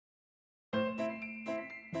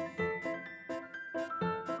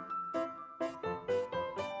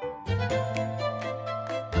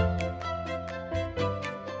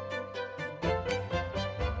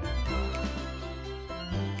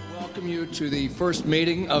Welcome you to the first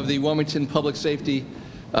meeting of the Wilmington Public Safety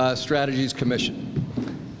Strategies Commission.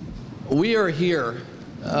 We are here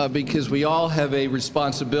because we all have a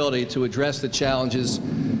responsibility to address the challenges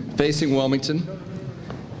facing Wilmington,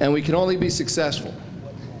 and we can only be successful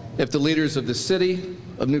if the leaders of the city,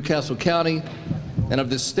 of Newcastle County, and of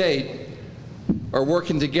the state are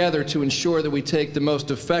working together to ensure that we take the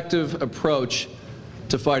most effective approach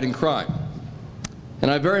to fighting crime.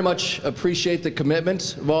 And I very much appreciate the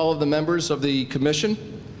commitment of all of the members of the Commission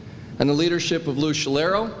and the leadership of Lou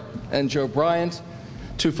Schiliro and Joe Bryant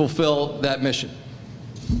to fulfill that mission.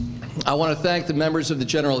 I want to thank the members of the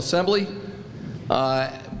General Assembly,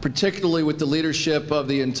 particularly with the leadership of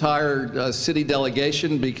the entire city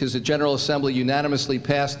delegation, because the General Assembly unanimously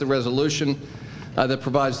passed the resolution that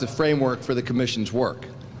provides the framework for the Commission's work.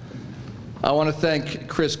 I want to thank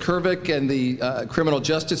Chris Kervick and the Criminal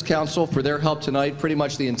Justice Council for their help tonight. Pretty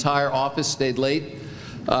much the entire office stayed late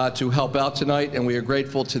to help out tonight, and we are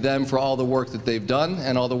grateful to them for all the work that they've done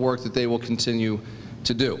and all the work that they will continue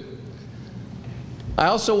to do. I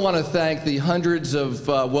also want to thank the hundreds of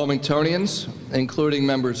Wilmingtonians, including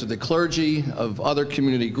members of the clergy, of other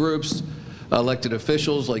community groups, elected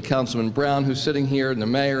officials like Councilman Brown, who's sitting here, and the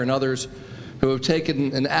mayor and others, who have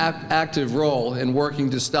taken an active role in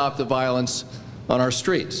working to stop the violence on our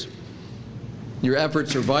streets. Your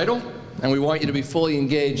efforts are vital, and we want you to be fully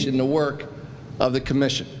engaged in the work of the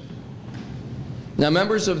Commission. Now,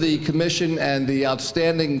 members of the Commission and the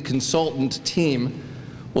outstanding consultant team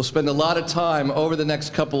will spend a lot of time over the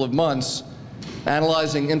next couple of months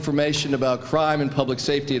analyzing information about crime and public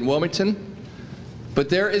safety in Wilmington. But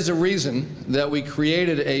there is a reason that we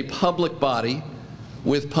created a public body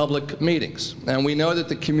with public meetings. And we know that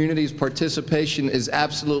the community's participation is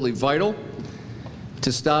absolutely vital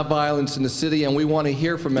to stop violence in the city, and we want to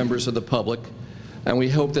hear from members of the public, and we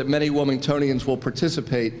hope that many Wilmingtonians will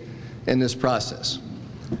participate in this process.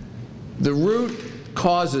 The root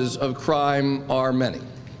causes of crime are many,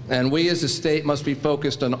 and we as a state must be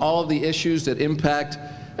focused on all of the issues that impact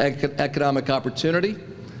economic opportunity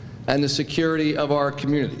and the security of our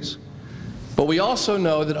communities. But we also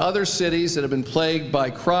know that other cities that have been plagued by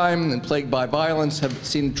crime and plagued by violence have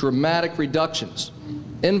seen dramatic reductions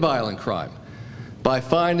in violent crime by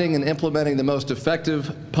finding and implementing the most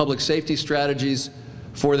effective public safety strategies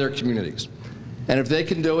for their communities. And if they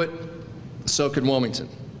can do it, so can Wilmington.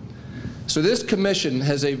 So this commission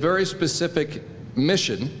has a very specific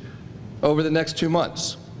mission over the next 2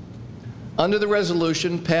 months. Under the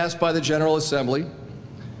resolution passed by the General Assembly,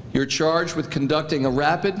 you're charged with conducting a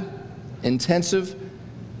rapid, intensive,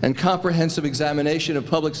 and comprehensive examination of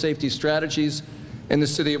public safety strategies in the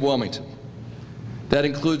city of Wilmington. That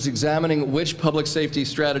includes examining which public safety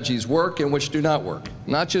strategies work and which do not work,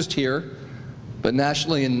 not just here, but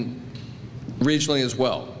nationally and regionally as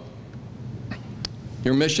well.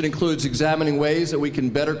 Your mission includes examining ways that we can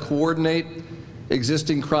better coordinate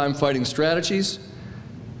existing crime-fighting strategies,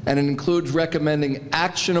 and it includes recommending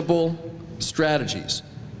actionable strategies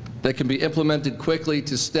that can be implemented quickly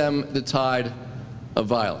to stem the tide of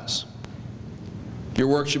violence. Your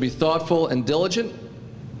work should be thoughtful and diligent,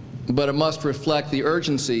 but it must reflect the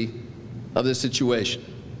urgency of the situation.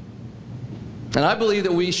 And I believe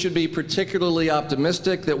that we should be particularly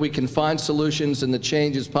optimistic that we can find solutions and the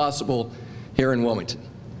change is possible here in Wilmington.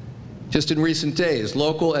 Just in recent days,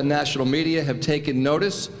 local and national media have taken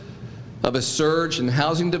notice of a surge in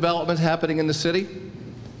housing development happening in the city,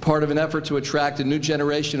 part of an effort to attract a new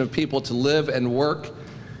generation of people to live and work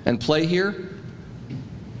and play here.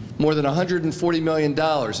 More than $140 million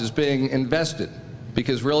is being invested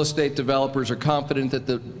because real estate developers are confident that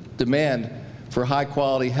the demand for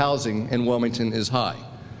high-quality housing in Wilmington is high.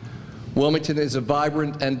 Wilmington is a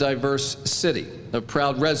vibrant and diverse city of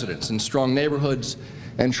proud residents and strong neighborhoods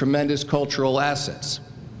and tremendous cultural assets,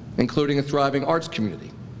 including a thriving arts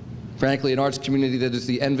community. Frankly, an arts community that is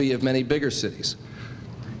the envy of many bigger cities.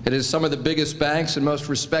 It is some of the biggest banks and most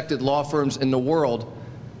respected law firms in the world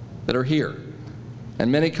that are here.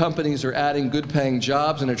 And many companies are adding good-paying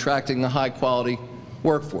jobs and attracting a high-quality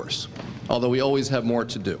workforce, although we always have more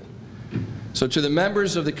to do. So to the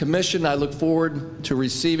members of the Commission, I look forward to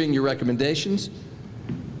receiving your recommendations,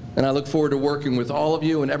 and I look forward to working with all of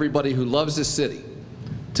you and everybody who loves this city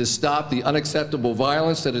to stop the unacceptable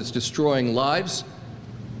violence that is destroying lives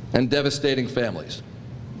and devastating families.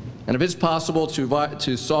 And if it's possible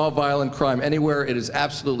to solve violent crime anywhere, it is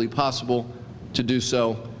absolutely possible to do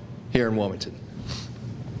so here in Wilmington.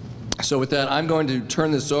 So with that, I'm going to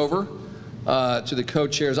turn this over to the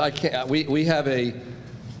co-chairs. We have a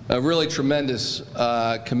a really tremendous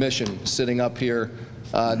commission sitting up here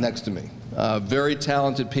next to me. Very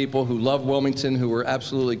talented people who love Wilmington, who are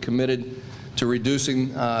absolutely committed to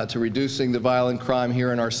reducing the violent crime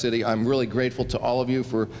here in our city. I'm really grateful to all of you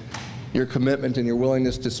for your commitment and your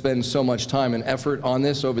willingness to spend so much time and effort on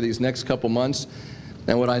this over these next couple months.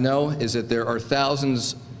 And what I know is that there are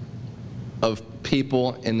thousands of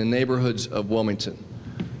people in the neighborhoods of Wilmington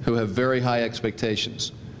who have very high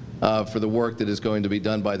expectations for the work that is going to be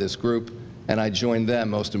done by this group, and I join them,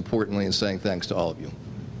 most importantly, in saying thanks to all of you.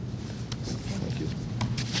 Thank you.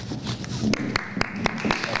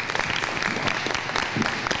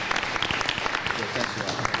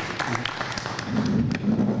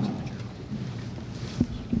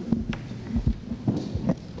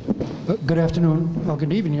 Good afternoon, or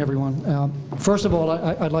good evening, everyone. First of all,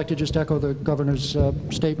 I'd like to just echo the Governor's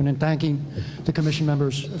statement in thanking the Commission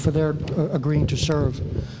members for their agreeing to serve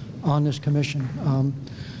on this Commission.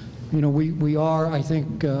 You know, we are, I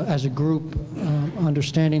think, as a group,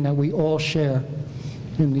 understanding that we all share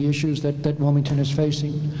in the issues that Wilmington is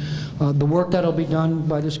facing. The work that will be done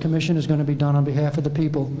by this Commission is going to be done on behalf of the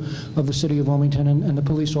people of the City of Wilmington and the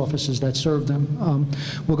police officers that serve them.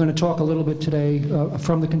 We're going to talk a little bit today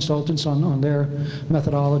from the consultants on their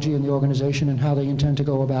methodology and the organization and how they intend to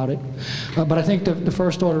go about it. But I think the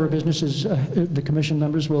first order of business is the Commission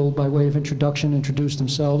members will, by way of introduction, introduce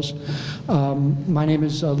themselves. My name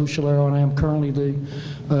is Lou Schiliro, and I am currently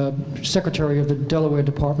the Secretary of the Delaware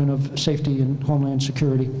Department of Safety and Homeland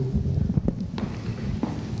Security.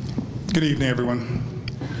 Good evening, everyone.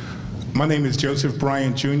 My name is Joseph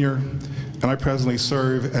Bryant, Jr., and I presently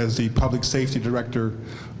serve as the Public Safety Director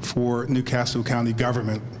for Newcastle County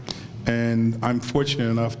Government. And I'm fortunate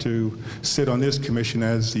enough to sit on this commission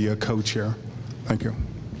as the co-chair. Thank you.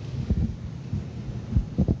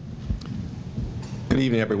 Good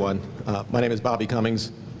evening, everyone. My name is Bobby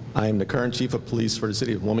Cummings. I am the current Chief of Police for the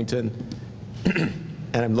City of Wilmington,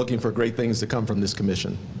 and I'm looking for great things to come from this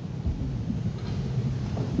commission.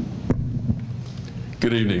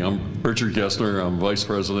 Good evening. I'm Richard Gessler. I'm Vice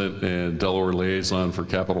President and Delaware Liaison for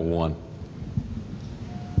Capital One.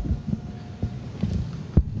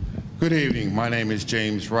 Good evening. My name is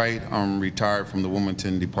James Wright. I'm retired from the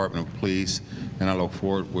Wilmington Department of Police, and I look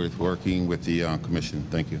forward with working with the Commission.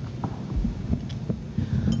 Thank you.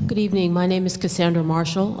 Good evening. My name is Cassandra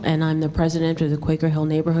Marshall, and I'm the president of the Quaker Hill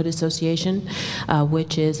Neighborhood Association,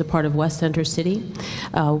 which is a part of West Center City,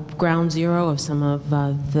 ground zero of some of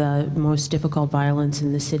the most difficult violence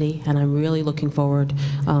in the city. And I'm really looking forward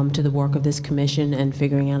to the work of this commission and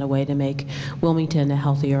figuring out a way to make Wilmington a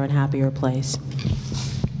healthier and happier place.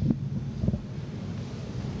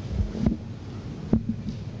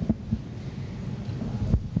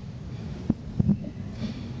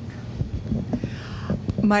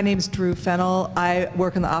 My name is Drew Fennell. I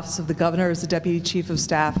work in the Office of the Governor as the Deputy Chief of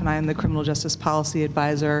Staff, and I am the Criminal Justice Policy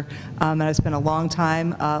Advisor. And I spent a long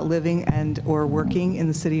time living or working in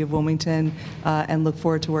the City of Wilmington, and look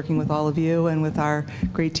forward to working with all of you and with our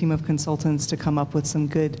great team of consultants to come up with some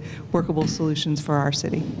good, workable solutions for our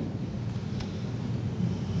city.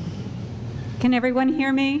 Can everyone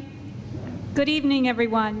hear me? Good evening,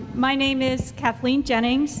 everyone. My name is Kathleen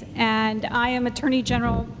Jennings, and I am Attorney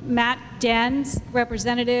General Matt Denn's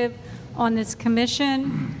representative on this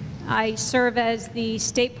commission. I serve as the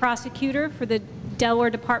state prosecutor for the Delaware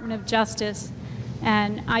Department of Justice,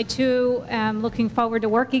 and I too am looking forward to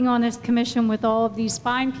working on this commission with all of these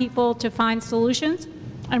fine people to find solutions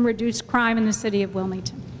and reduce crime in the city of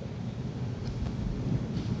Wilmington.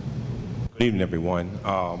 Good evening, everyone.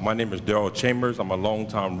 My name is Darrell Chambers. I'm a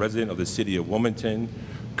longtime resident of the city of Wilmington.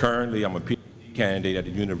 Currently, I'm a PhD candidate at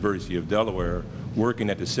the University of Delaware, working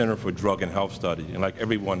at the Center for Drug and Health Studies. And like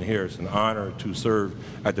everyone here, it's an honor to serve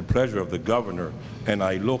at the pleasure of the governor. And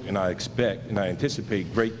I look and I expect and I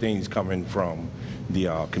anticipate great things coming from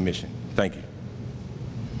the commission. Thank you.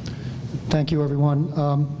 Thank you,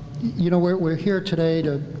 everyone. You know, we're here today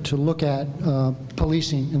to look at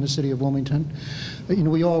policing in the city of Wilmington. You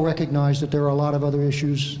know, we all recognize that there are a lot of other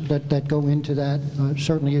issues that go into that,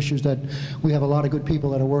 certainly issues that we have a lot of good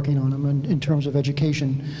people that are working on them in terms of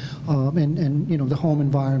education and you know, the home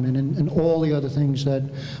environment and all the other things that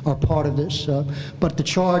are part of this. But the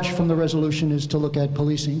charge from the resolution is to look at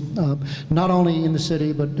policing, not only in the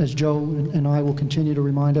city, but as Joe and I will continue to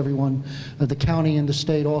remind everyone, the county and the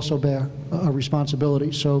state also bear a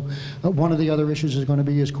responsibility. So one of the other issues is going to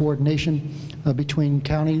be coordination between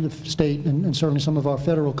county, the state, and certainly some of our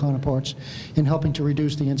federal counterparts in helping to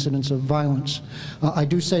reduce the incidence of violence. I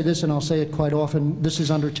do say this, and I'll say it quite often, this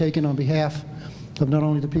is undertaken on behalf of not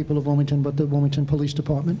only the people of Wilmington, but the Wilmington Police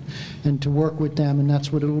Department, and to work with them, and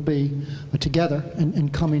that's what it will be, together,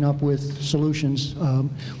 and coming up with solutions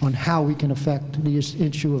on how we can affect the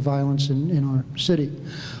issue of violence in our city.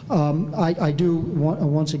 I do,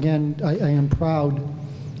 once again, I am proud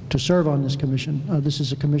to serve on this commission. This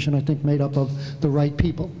is a commission, I think, made up of the right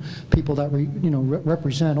people that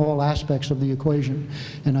represent all aspects of the equation.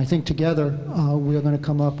 And I think together we are going to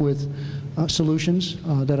come up with solutions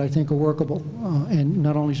that I think are workable, and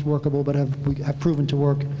not only workable, but have proven to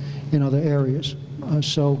work in other areas.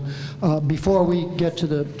 So before we get to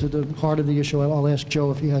the heart of the issue, I'll ask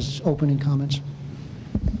Joe if he has opening comments.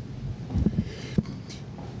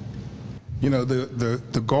 You know,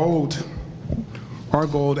 our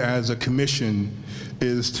goal as a commission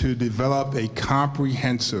is to develop a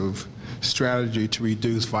comprehensive strategy to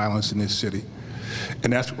reduce violence in this city.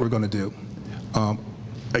 And that's what we're going to do.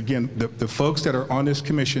 Again, the folks that are on this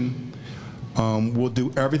commission will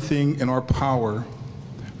do everything in our power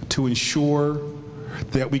to ensure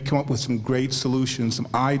that we come up with some great solutions, some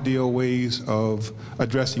ideal ways of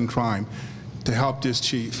addressing crime to help this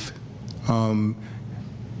chief.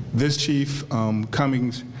 This chief,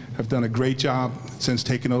 Cummings, have done a great job since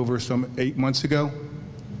taking over some 8 months ago.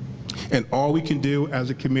 And all we can do as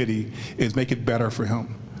a committee is make it better for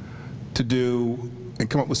him to do and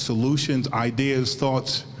come up with solutions, ideas,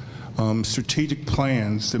 thoughts, strategic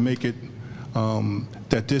plans to make it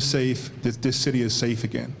that this city is safe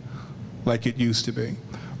again, like it used to be.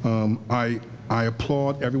 I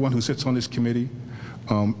applaud everyone who sits on this committee.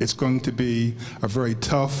 It's going to be a very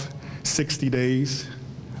tough 60 days,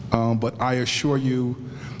 but I assure you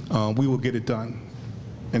we will get it done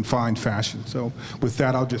in fine fashion. So with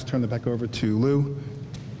that, I'll just turn it back over to Lou.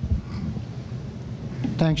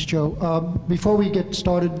 Thanks, Joe. Before we get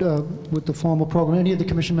started with the formal program, any of the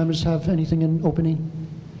commission members have anything in opening?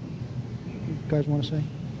 You guys want to say?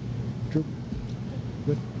 Drew?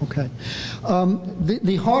 Good? Okay.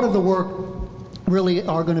 The heart of the work really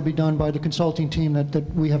are going to be done by the consulting team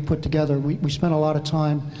that we have put together. We spent a lot of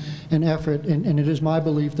time and effort, and it is my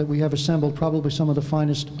belief that we have assembled probably some of the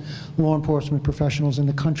finest law enforcement professionals in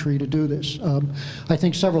the country to do this. I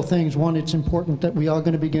think several things. One, it's important that we are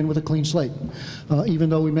going to begin with a clean slate. Even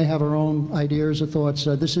though we may have our own ideas or thoughts,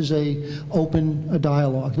 this is an open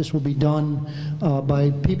dialogue. This will be done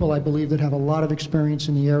by people, I believe, that have a lot of experience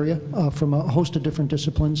in the area from a host of different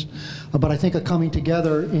disciplines. But I think a coming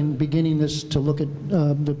together in beginning this to look at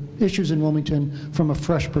the issues in Wilmington from a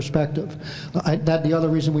fresh perspective. The other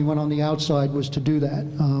reason we went on the outside was to do that,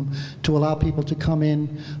 to allow people to come in.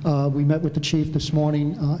 We met with the chief this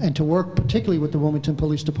morning, and to work particularly with the Wilmington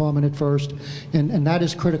Police Department at first, and that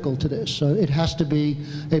is critical to this. It has to be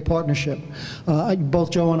a partnership.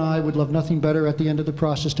 Both Joe and I would love nothing better at the end of the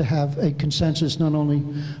process to have a consensus not only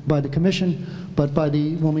by the commission, but by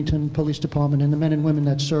the Wilmington Police Department and the men and women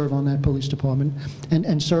that serve on that police department,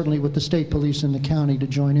 and certainly with the state police and the county to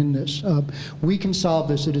join in this. We can solve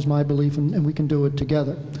this, it is my belief, and we can do it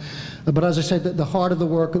together. But as I said, the heart of the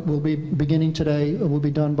work will be beginning today, will be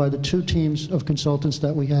done by the two teams of consultants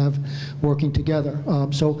that we have working together.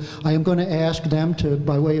 So I am going to ask them to,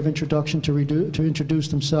 by way of introduction, to introduce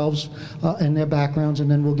themselves and their backgrounds, and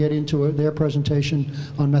then we'll get into their presentation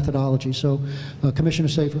on methodology. So Commissioner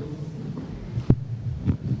Safer.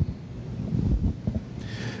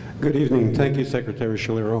 Good evening. Thank you, Secretary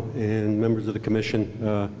Schiliro and members of the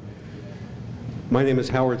Commission. My name is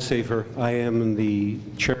Howard Safer. I am the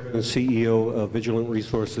Chairman and CEO of Vigilant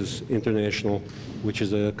Resources International, which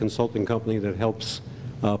is a consulting company that helps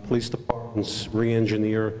police departments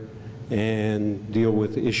re-engineer and deal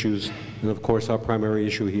with issues. And of course, our primary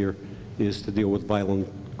issue here is to deal with violent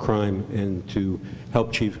crime and to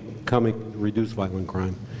help Chief Cummings reduce violent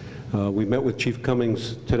crime. We met with Chief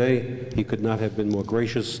Cummings today. He could not have been more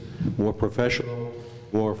gracious, more professional,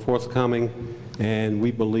 more forthcoming, and we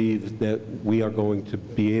believe that we are going to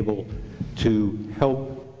be able to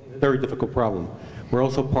help a very difficult problem. We're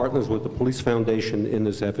also partners with the Police Foundation in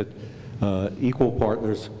this effort, equal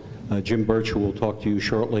partners. Jim Birch, who will talk to you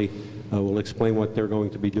shortly, will explain what they're going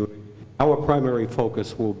to be doing. Our primary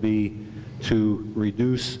focus will be to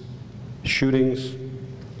reduce shootings,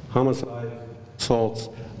 homicides, assaults,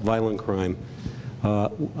 violent crime.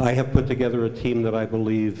 I have put together a team that I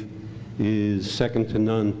believe is second to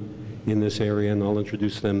none in this area, and I'll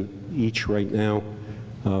introduce them each right now.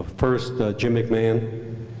 First, Jim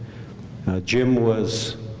McMahon. Jim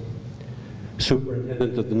was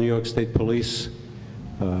superintendent of the New York State Police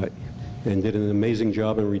and did an amazing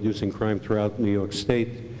job in reducing crime throughout New York State.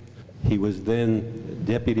 He was then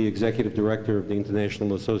Deputy Executive Director of the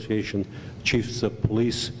International Association of Chiefs of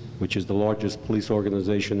Police, which is the largest police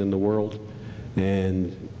organization in the world.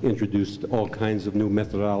 and introduced all kinds of new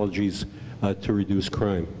methodologies to reduce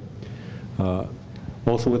crime.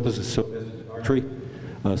 Also with us is Sylvester Dartry.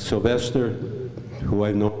 Sylvester, who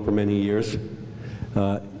I've known for many years,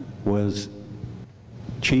 was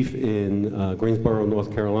chief in Greensboro,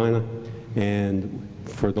 North Carolina, and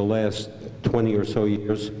for the last 20 or so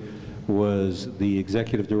years was the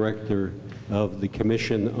executive director of the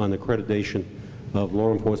Commission on Accreditation of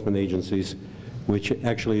Law Enforcement Agencies, which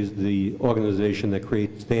actually is the organization that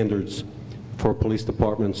creates standards for police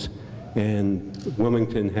departments, and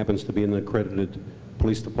Wilmington happens to be an accredited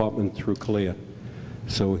police department through CALEA.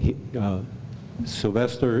 So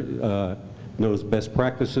Sylvester knows best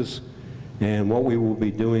practices, and what we will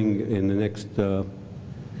be doing in the next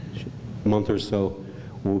month or so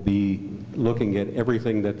will be looking at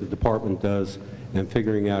everything that the department does and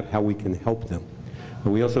figuring out how we can help them.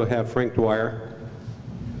 We also have Frank Dwyer.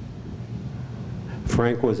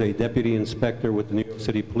 Frank was a deputy inspector with the New York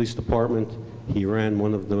City Police Department. He ran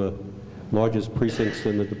one of the largest precincts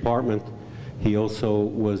in the department. He also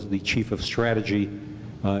was the chief of strategy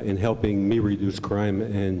in helping me reduce crime.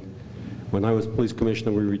 And when I was police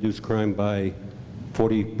commissioner, we reduced crime by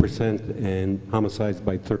 40% and homicides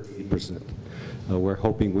by 38%. We're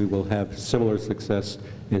hoping we will have similar success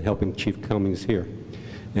in helping Chief Cummings here.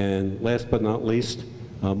 And last but not least,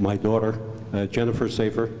 my daughter, Jennifer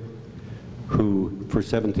Safer, who for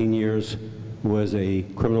 17 years was a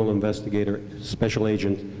criminal investigator, special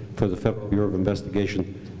agent for the Federal Bureau of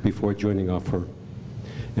Investigation before joining our firm.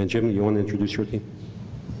 And Jim, you want to introduce your team?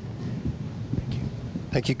 Thank you.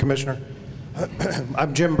 Thank you, Commissioner.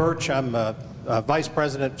 I'm Jim Birch. I'm Vice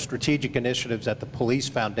President of Strategic Initiatives at the Police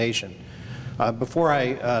Foundation. Before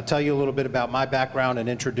I tell you a little bit about my background and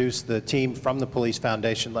introduce the team from the Police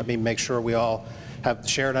Foundation, let me make sure we all have a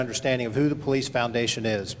shared understanding of who the Police Foundation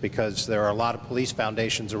is, because there are a lot of police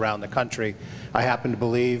foundations around the country. I happen to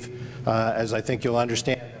believe, as I think you'll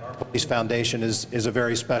understand, that our Police Foundation is a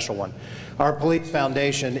very special one. Our Police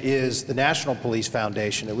Foundation is the National Police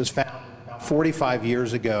Foundation. It was founded about 45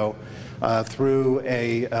 years ago through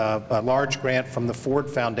a large grant from the Ford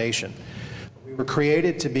Foundation. We were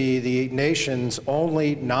created to be the nation's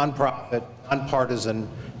only nonprofit, nonpartisan,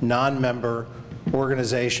 non-member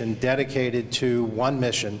organization dedicated to one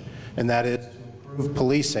mission, and that is to improve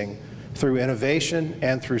policing through innovation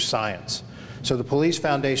and through science. So the Police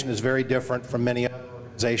Foundation is very different from many other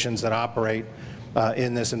organizations that operate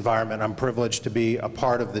in this environment. I'm privileged to be a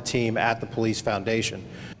part of the team at the Police Foundation.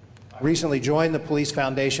 I recently joined the Police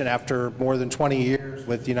Foundation after more than 20 years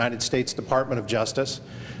with the United States Department of Justice.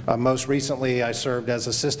 Most recently, I served as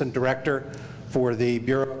Assistant Director for the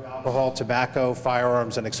Bureau of Alcohol, Tobacco,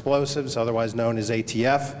 Firearms, and Explosives, otherwise known as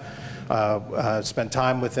ATF. Spent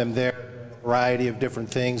time with them there, a variety of different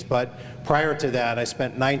things, but prior to that, I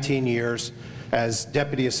spent 19 years as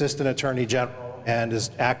Deputy Assistant Attorney General and as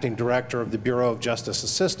Acting Director of the Bureau of Justice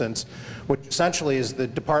Assistance, which essentially is the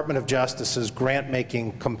Department of Justice's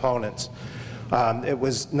grant-making components. It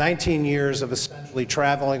was 19 years of essentially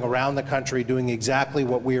traveling around the country doing exactly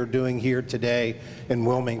what we are doing here today in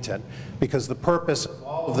Wilmington, because the purpose of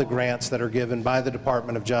all of the grants that are given by the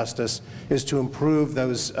Department of Justice is to improve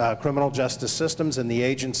those criminal justice systems and the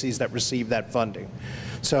agencies that receive that funding.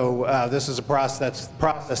 So this is a process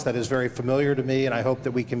that is very familiar to me, and I hope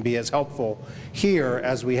that we can be as helpful here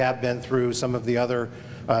as we have been through some of the other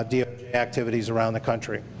DOJ activities around the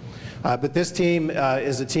country. But this team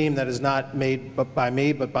is a team that is not made by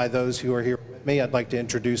me, but by those who are here with me. I'd like to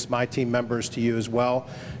introduce my team members to you as well.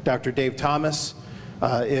 Dr. Dave Thomas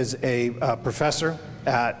is a professor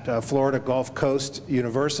at Florida Gulf Coast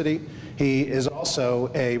University. He is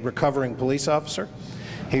also a recovering police officer.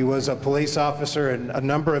 He was a police officer in a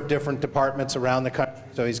number of different departments around the country,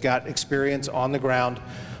 so he's got experience on the ground,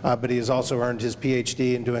 but he has also earned his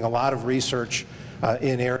PhD in doing a lot of research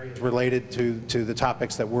in areas related to the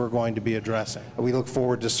topics that we're going to be addressing. We look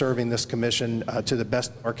forward to serving this commission to the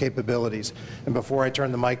best of our capabilities. And before I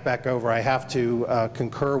turn the mic back over, I have to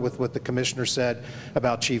concur with what the commissioner said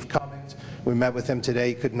about Chief Cummings. We met with him today.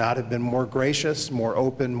 He could not have been more gracious, more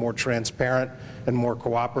open, more transparent, and more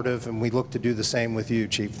cooperative, and we look to do the same with you,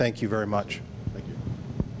 Chief. Thank you very much. Thank you.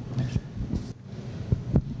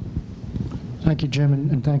 Thank you, Jim,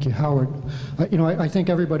 and thank you, Howard. You know, I think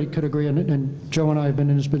everybody could agree, and Joe and I have been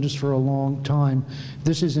in this business for a long time.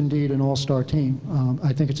 This is indeed an all-star team.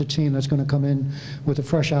 I think it's a team that's going to come in with a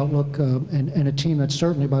fresh outlook, and a team that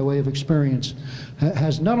certainly, by way of experience,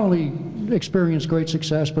 has not only experienced great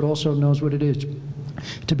success, but also knows what it is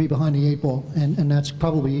to be behind the 8 ball, and that's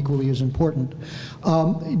probably equally as important.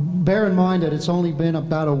 Bear in mind that it's only been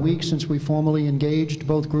about a week since we formally engaged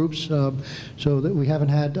both groups, so that we haven't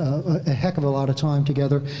had a heck of a lot of time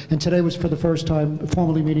together. And today was for the first time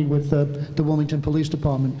formally meeting with the Wilmington Police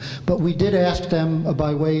Department. But we did ask them,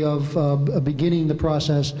 by way of beginning the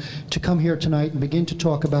process, to come here tonight and begin to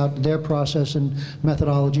talk about their process and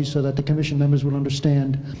methodology so that the commission members would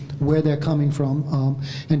understand where they're coming from,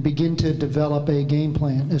 and begin to develop a game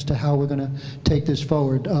plan as to how we're going to take this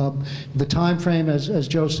forward. The time frame, as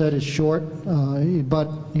Joe said, is short,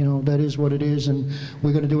 but that is what it is, and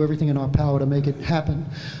we're going to do everything in our power to make it happen.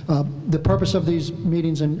 The purpose of these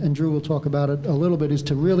meetings, and Drew will talk about it a little bit, is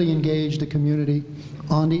to really engage the community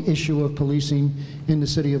on the issue of policing in the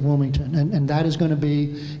city of Wilmington, and that is going to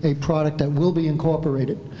be a product that will be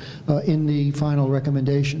incorporated in the final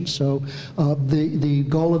recommendations. So the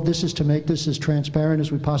goal of this is to make this as transparent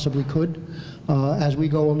as we possibly could. As we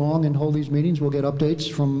go along and hold these meetings, we'll get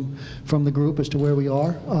updates from the group as to where we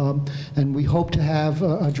are, and we hope to have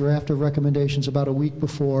a draft of recommendations about a week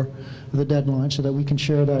before the deadline so that we can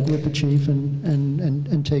share that with the chief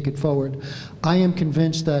and take it forward. I am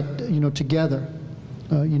convinced that together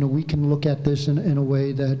we can look at this in a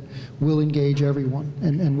way that will engage everyone,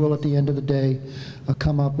 and will at the end of the day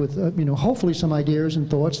come up with hopefully some ideas and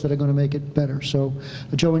thoughts that are going to make it better. So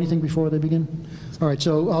Joe, anything before they begin? All right,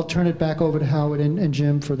 so I'll turn it back over to Howard and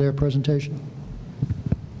Jim for their presentation.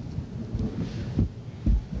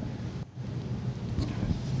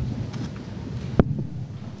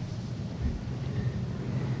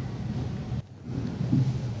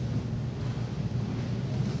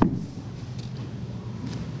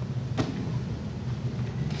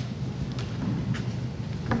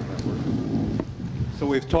 So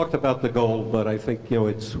we've talked about the goal, but I think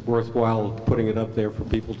it's worthwhile putting it up there for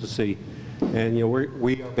people to see. And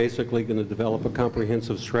we are basically going to develop a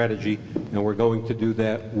comprehensive strategy, and we're going to do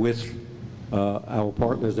that with our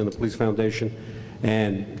partners in the Police Foundation,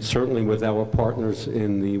 and certainly with our partners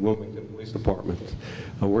in the Wilmington Police Department.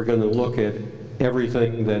 We're going to look at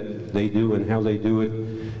everything that they do and how they do it,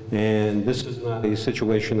 and this is not a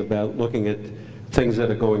situation about looking at things that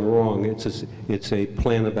are going wrong. It's a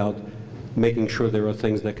plan about making sure there are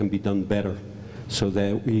things that can be done better so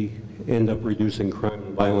that we end up reducing crime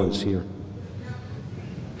and violence here.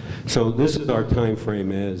 So this is our time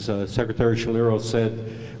frame. As Secretary Schiliro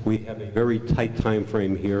said, we have a very tight time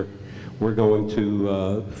frame here. We're going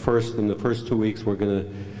to, in the first 2 weeks, we're going to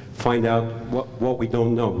find out what we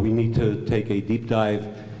don't know. We need to take a deep dive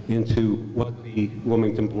into what the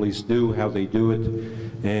Wilmington Police do, how they do it,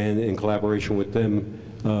 and in collaboration with them,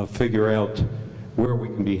 figure out where we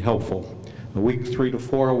can be helpful. Week 3 to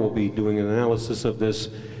 4, we'll be doing an analysis of this,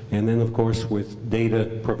 and then, of course, with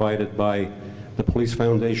data provided by the Police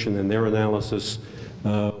Foundation and their analysis,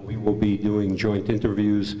 we will be doing joint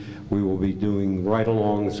interviews, we will be doing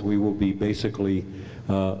ride-alongs, we will be basically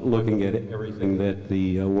looking at everything that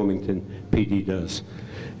the Wilmington PD does.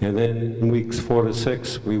 And then in weeks 4 to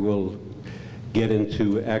 6, we will get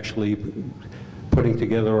into actually putting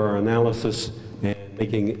together our analysis and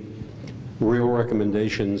making real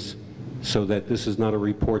recommendations so that this is not a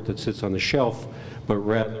report that sits on the shelf, but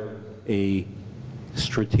rather a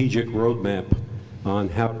strategic roadmap on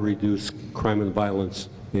how to reduce crime and violence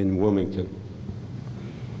in Wilmington.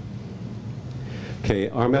 Okay,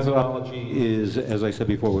 our methodology is, as I said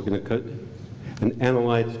before, we're going to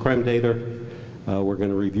analyze crime data. We're going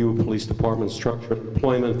to review police department structure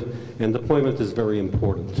and deployment is very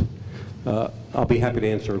important. I'll be happy to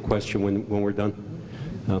answer a question when we're done.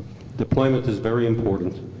 Deployment is very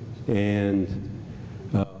important, and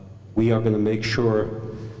we are going to make sure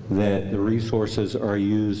that the resources are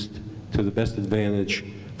used to the best advantage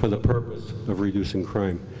for the purpose of reducing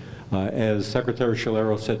crime. As Secretary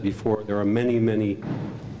Schiliro said before, there are many, many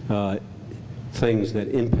things that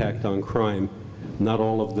impact on crime. Not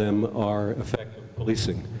all of them are effective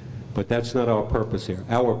policing, but that's not our purpose here.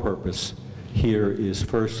 Our purpose here is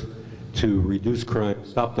first to reduce crime,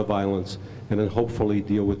 stop the violence, and then hopefully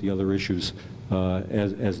deal with the other issues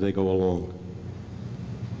as they go along.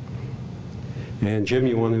 And Jim,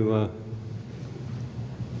 you want to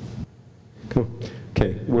come?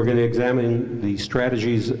 Okay, we're going to examine the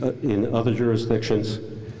strategies in other jurisdictions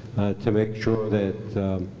to make sure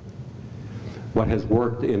that what has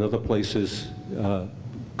worked in other places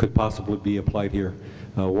could possibly be applied here.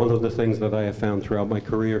 One of the things that I have found throughout my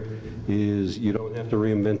career is you don't have to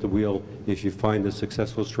reinvent the wheel if you find a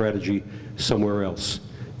successful strategy somewhere else.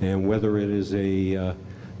 And whether it is a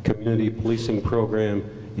community policing program,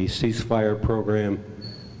 a ceasefire program,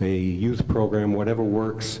 a youth program, whatever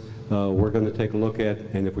works, we're going to take a look at,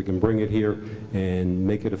 and if we can bring it here and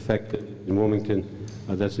make it effective in Wilmington,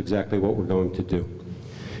 that's exactly what we're going to do.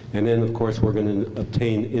 And then, of course, we're going to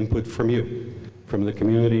obtain input from you, from the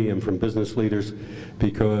community and from business leaders,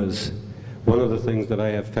 because one of the things that I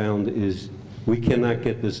have found is we cannot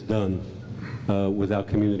get this done without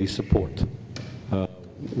community support.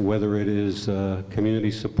 Whether it is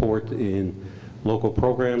community support in local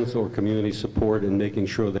programs or community support in making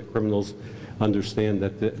sure that criminals understand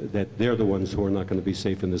that they're the ones who are not going to be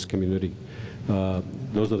safe in this community.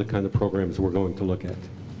 Those are the kind of programs we're going to look at.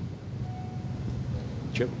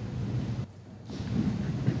 Jim?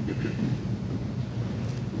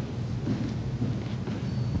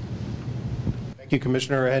 Thank you,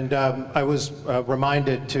 Commissioner. And I was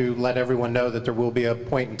reminded to let everyone know that there will be a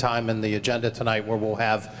point in time in the agenda tonight where we'll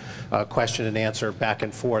have question and answer back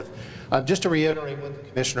and forth. Just to reiterate what the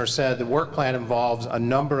Commissioner said, the work plan involves a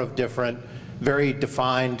number of different, very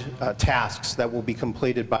defined tasks that will be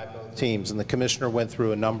completed by both teams, and the Commissioner went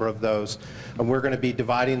through a number of those, and we're going to be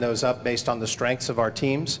dividing those up based on the strengths of our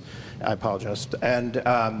teams. I apologize. And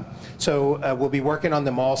so we'll be working on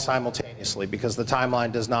them all simultaneously because the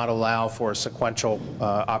timeline does not allow for a sequential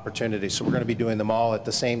opportunity. So we're going to be doing them all at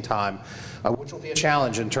the same time, which will be a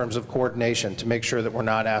challenge in terms of coordination to make sure that we're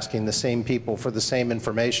not asking the same people for the same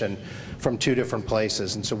information from two different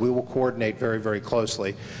places. And so we will coordinate very, very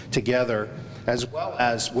closely together, as well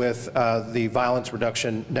as with the Violence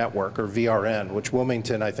Reduction Network, or VRN, which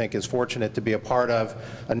Wilmington, I think, is fortunate to be a part of,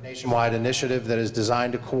 a nationwide initiative that is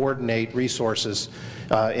designed to coordinate resources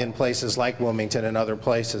in places like Wilmington and other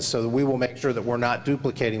places, so that we will make sure that we're not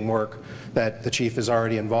duplicating work that the Chief is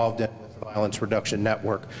already involved in with the Violence Reduction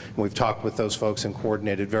Network. And we've talked with those folks and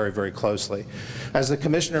coordinated very, very closely. As the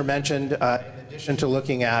Commissioner mentioned, in addition to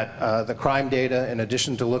looking at the crime data, in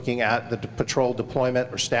addition to looking at the patrol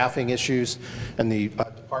deployment or staffing issues and the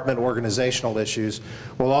department organizational issues,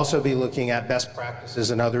 we'll also be looking at best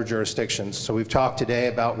practices in other jurisdictions. So we've talked today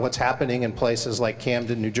about what's happening in places like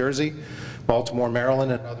Camden, New Jersey, Baltimore,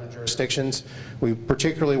 Maryland, and other jurisdictions. We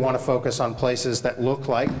particularly want to focus on places that look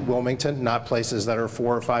like Wilmington, not places that are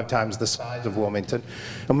 4 or 5 times the size of Wilmington.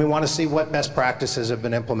 And we want to see what best practices have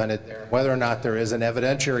been implemented there, whether or not there is an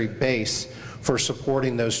evidentiary base for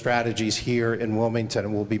supporting those strategies here in Wilmington,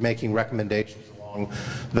 and we'll be making recommendations along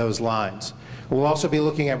those lines. We'll also be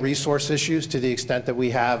looking at resource issues to the extent that we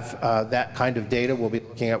have that kind of data. We'll be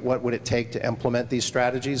looking at what would it take to implement these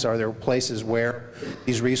strategies. Are there places where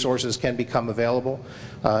these resources can become available?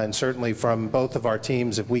 And certainly from both of our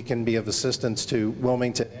teams, if we can be of assistance to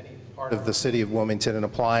Wilmington, any part of the city of Wilmington, in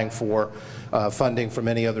applying for funding from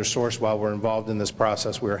any other source while we're involved in this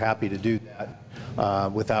process, we're happy to do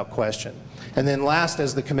that without question. And then last,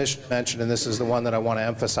 as the Commissioner mentioned, and this is the one that I want to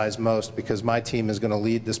emphasize most because my team is going to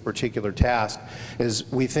lead this particular task, is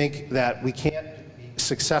we think that we can't be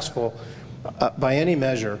successful by any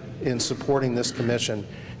measure in supporting this commission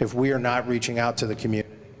if we are not reaching out to the community,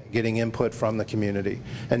 getting input from the community,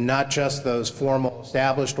 and not just those formal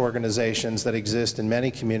established organizations that exist in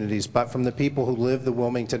many communities, but from the people who live the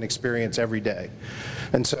Wilmington experience every day.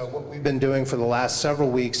 And so what we've been doing for the last several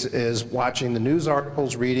weeks is watching the news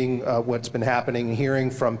articles, reading what's been happening,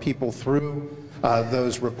 hearing from people through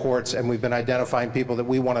those reports, and we've been identifying people that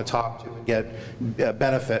we want to talk to and get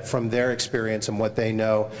benefit from their experience and what they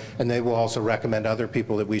know, and they will also recommend other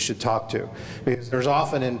people that we should talk to. Because there's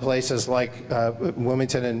often in places like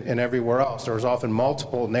Wilmington and everywhere else, there's often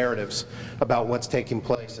multiple narratives about what's taking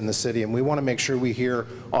place in the city, and we want to make sure we hear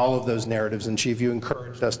all of those narratives, and Chief, you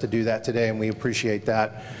encouraged us to do that today, and we appreciate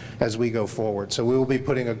that as we go forward. So we will be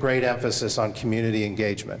putting a great emphasis on community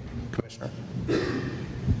engagement. Commissioner.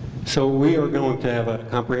 So we are going to have a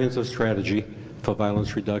comprehensive strategy for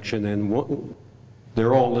violence reduction, and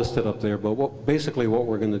they're all listed up there, but basically what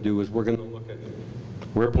we're going to do is we're going to look at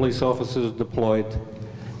where police officers are deployed,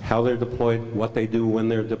 how they're deployed, what they do when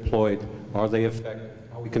they're deployed, are they effective,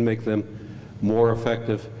 how we can make them more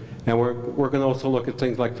effective, and we're going to also look at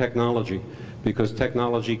things like technology, because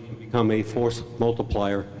technology can become a force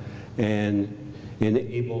multiplier and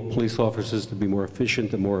enable police officers to be more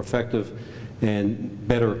efficient and more effective and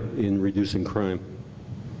better in reducing crime.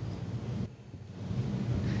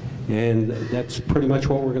 And that's pretty much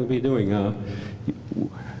what we're going to be doing.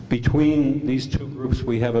 Between these two groups,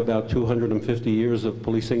 we have about 250 years of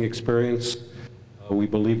policing experience. We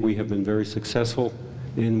believe we have been very successful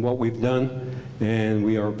in what we've done, and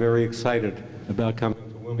we are very excited about coming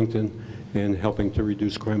to Wilmington and helping to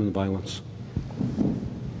reduce crime and violence.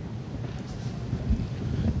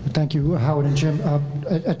 Thank you, Howard and Jim.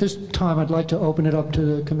 At this time, I'd like to open it up to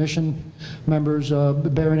the commission members,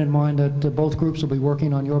 bearing in mind that both groups will be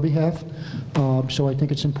working on your behalf. So I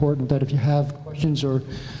think it's important that if you have questions or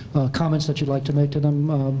comments that you'd like to make to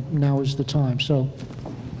them, now is the time. So,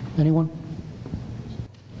 anyone?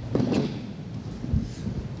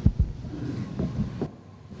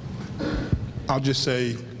 I'll just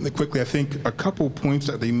say quickly, I think a couple points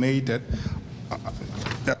that they made that I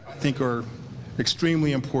think are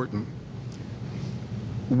extremely important,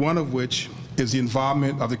 one of which is the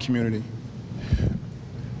involvement of the community.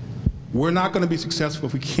 We're not going to be successful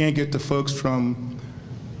if we can't get the folks from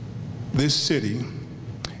this city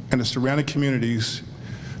and the surrounding communities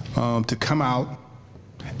to come out,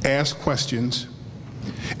 ask questions,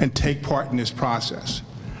 and take part in this process.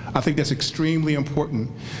 I think that's extremely important.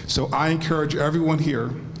 So I encourage everyone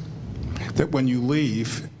here that when you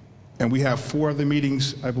leave, and we have 4 other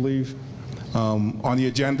meetings, I believe, on the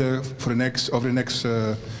agenda for the next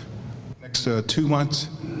 2 months,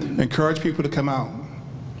 encourage people to come out,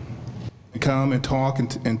 and come and talk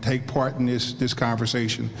and take part in this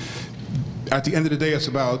conversation. At the end of the day, it's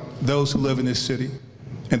about those who live in this city,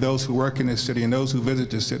 and those who work in this city, and those who visit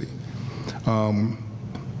this city.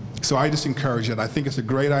 So I just encourage it. I think it's a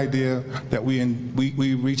great idea that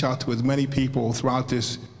we reach out to as many people throughout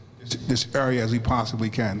this area as we possibly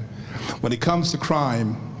can. When it comes to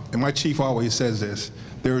crime, and my chief always says this,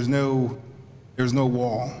 there's no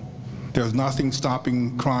wall. There's nothing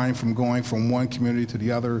stopping crime from going from one community to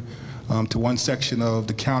the other, to one section of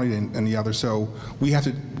the county and the other. So we have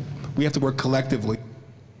to work collectively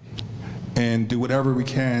and do whatever we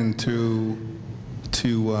can to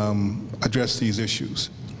address these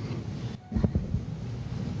issues.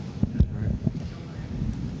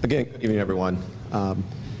 Again, good evening, everyone.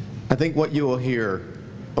 I think what you will hear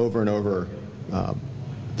over and over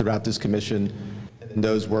throughout this commission and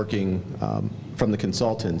those working from the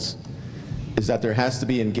consultants is that there has to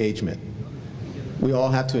be engagement. We all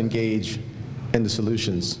have to engage in the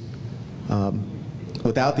solutions.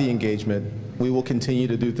 Without the engagement, we will continue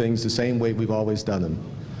to do things the same way we've always done them.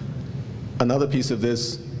 Another piece of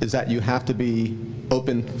this is that you have to be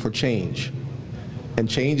open for change. And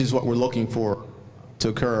change is what we're looking for to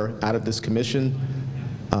occur out of this commission,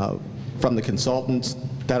 from the consultants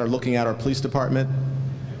that are looking at our police department.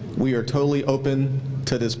 We are totally open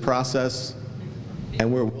to this process,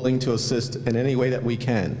 and we're willing to assist in any way that we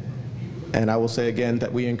can. And I will say again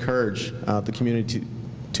that we encourage the community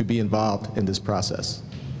to be involved in this process.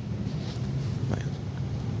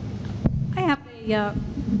 I have a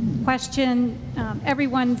question.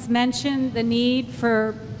 Everyone's mentioned the need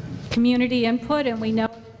for community input, and we know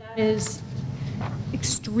that is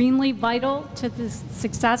extremely vital to the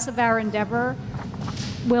success of our endeavor.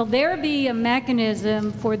 Will there be a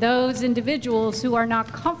mechanism for those individuals who are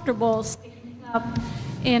not comfortable speaking up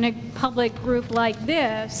in a public group like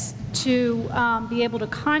this to be able to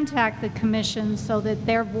contact the commission so that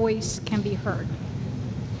their voice can be heard?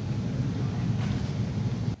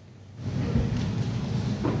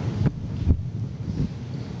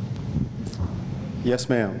 Yes,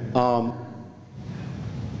 ma'am.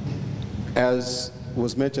 As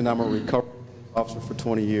was mentioned, I'm a recovery officer for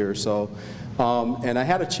 20 years. So, and I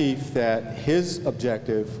had a chief that his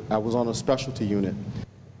objective, I was on a specialty unit.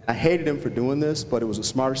 I hated him for doing this, but it was the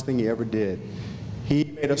smartest thing he ever did. He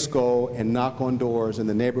made us go and knock on doors in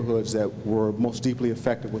the neighborhoods that were most deeply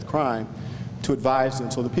affected with crime to advise them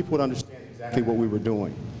so that people would understand exactly what we were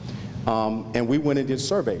doing. And we went and did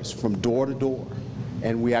surveys from door to door,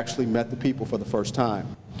 and we actually met the people for the first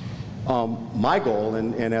time. My goal,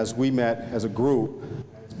 and as we met as a group,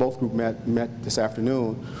 as both groups met this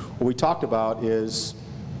afternoon, what we talked about is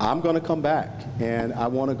I'm going to come back, and I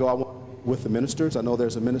want to go with the ministers. I know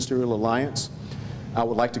there's a ministerial alliance. I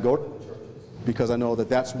would like to go to the churches because I know that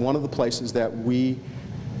that's one of the places that we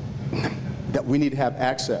need to have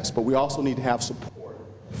access, but we also need to have support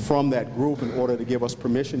from that group in order to give us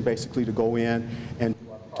permission basically to go in and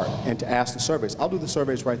to ask the surveys. I'll do the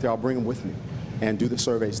surveys right there. I'll bring them with me and do the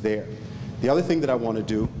surveys there. The other thing that I want to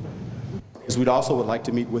do is we'd also would like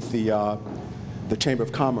to meet with the Chamber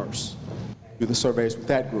of Commerce, do the surveys with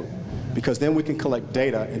that group, because then we can collect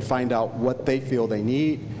data and find out what they feel they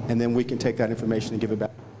need, and then we can take that information and give it back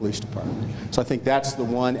to the police department. So I think that's the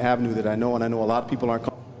one avenue that I know, and I know a lot of people aren't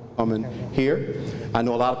comfortable coming here. I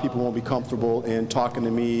know a lot of people won't be comfortable in talking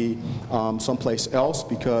to me someplace else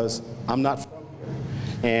because I'm not from here.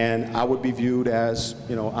 And I would be viewed as,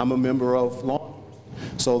 you know, I'm a member of law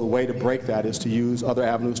enforcement. So the way to break that is to use other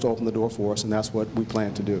avenues to open the door for us, and that's what we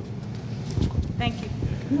plan to do. Thank you.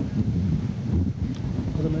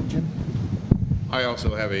 I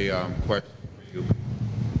also have a question for you.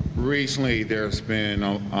 Recently, there's been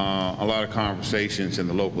a lot of conversations in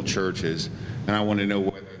the local churches, and I want to know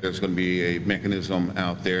whether there's going to be a mechanism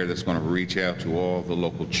out there that's going to reach out to all the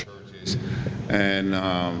local churches, and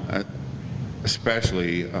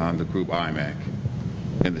especially the group IMAC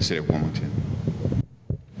in the city of Wilmington.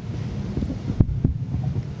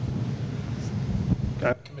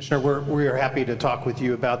 Commissioner, we are happy to talk with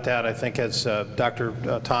you about that. I think as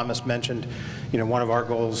Dr. Thomas mentioned, one of our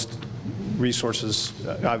goals, resources,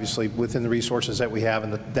 obviously within the resources that we have,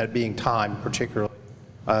 and that being time particularly,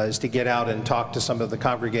 is to get out and talk to some of the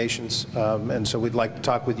congregations. And so we'd like to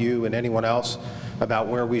talk with you and anyone else about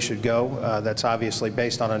where we should go. That's obviously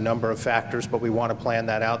based on a number of factors, but we want to plan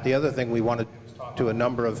that out. The other thing we want to do is talk to a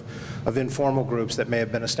number of informal groups that may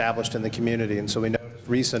have been established in the community. And so we noticed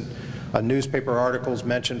recent newspaper articles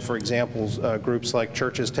mentioned, for example, groups like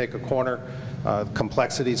Churches Take a Corner,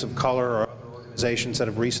 Complexities of Color, or other organizations that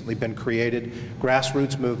have recently been created,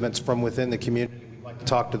 grassroots movements from within the community. We'd like to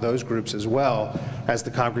talk to those groups as well as the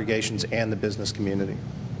congregations and the business community.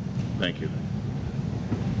 Thank you.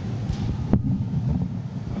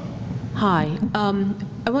 Hi.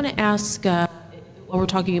 I want to ask, while we're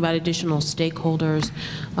talking about additional stakeholders,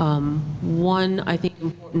 one, I think,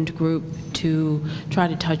 important group to try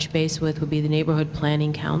to touch base with would be the neighborhood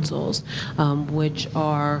planning councils, which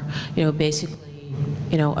are, basically,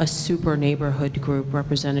 a super neighborhood group.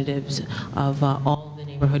 Representatives of all the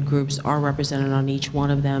neighborhood groups are represented on each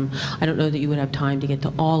one of them. I don't know that you would have time to get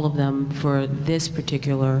to all of them for this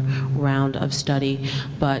particular round of study,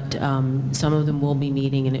 but some of them will be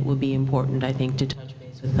meeting, and it would be important, I think, to touch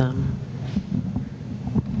base with them.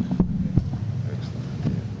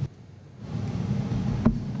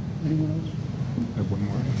 Anyone else? I have one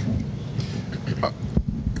more.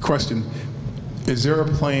 Question. Is there a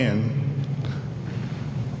plan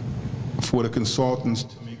for the consultants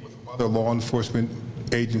to meet with other law enforcement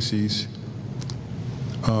agencies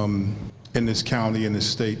in this county and this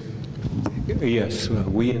state? Yes,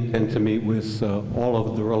 we intend to meet with all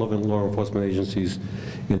of the relevant law enforcement agencies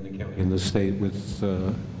in the county and the state, with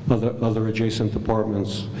other adjacent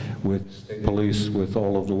departments, with state police, with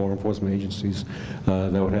all of the law enforcement agencies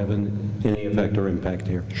that would have any effect or impact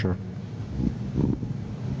here, sure.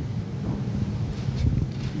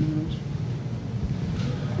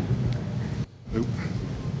 Nope.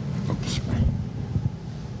 Oops.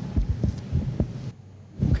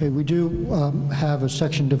 Okay, we do have a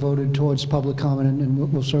section devoted towards public comment,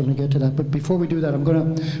 and we'll certainly get to that. But before we do that, I'm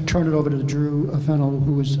going to turn it over to Drew Fennell,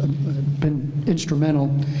 who has been instrumental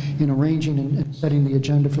in arranging and setting the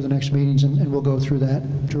agenda for the next meetings, and we'll go through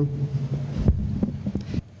that. Drew?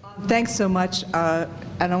 Thanks so much.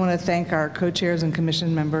 And I want to thank our co-chairs and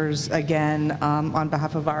commission members again on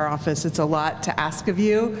behalf of our office. It's a lot to ask of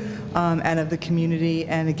you and of the community,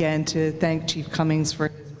 and again to thank Chief Cummings for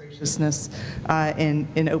his graciousness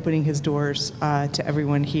in opening his doors to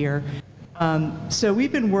everyone here. So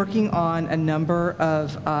we've been working on a number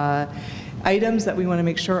of items that we want to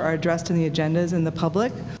make sure are addressed in the agendas in the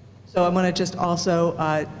public. So I want to just also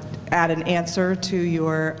add an answer to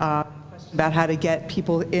your about how to get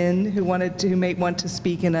people in who may want to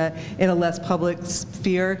speak in a less public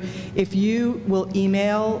sphere. If you will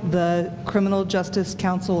email the Criminal Justice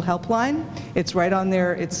Council helpline, it's right on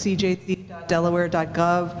there. It's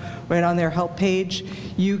cjc.delaware.gov, right on their help page.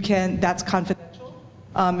 That's confidential.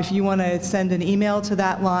 If you want to send an email to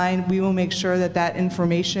that line, we will make sure that that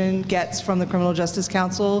information gets from the Criminal Justice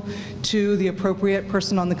Council to the appropriate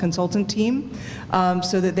person on the consultant team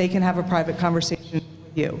so that they can have a private conversation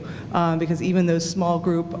you, because even those small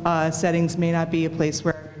group settings may not be a place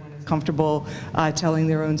where everyone is comfortable telling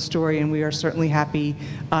their own story, and we are certainly happy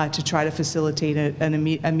to try to facilitate a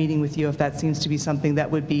meeting with you if that seems to be something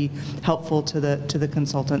that would be helpful to the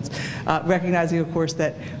consultants. Recognizing, of course,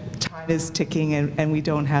 that time is ticking and we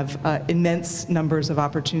don't have immense numbers of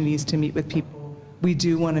opportunities to meet with people. We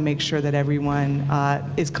do want to make sure that everyone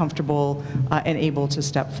is comfortable and able to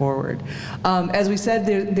step forward. As we said,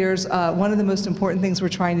 there's one of the most important things we're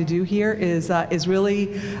trying to do here is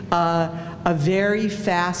really a very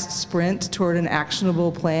fast sprint toward an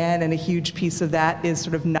actionable plan, and a huge piece of that is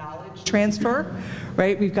sort of knowledge transfer,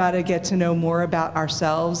 right? We've got to get to know more about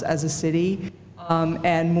ourselves as a city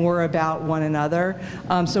and more about one another.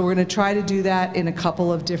 So we're going to try to do that in a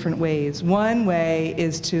couple of different ways. One way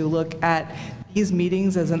is to look at these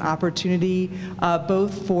meetings as an opportunity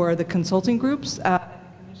both for the consulting groups and the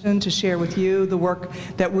commission to share with you the work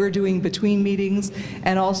that we're doing between meetings,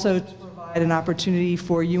 and also to provide provide an opportunity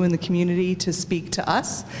for you in the community to speak to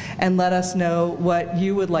us and let us know what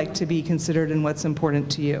you would like to be considered and what's important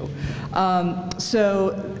to you.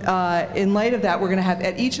 In light of that, we're going to have,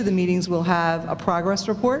 at each of the meetings, we'll have a progress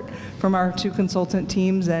report from our two consultant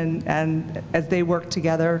teams and as they work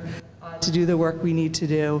together to do the work we need to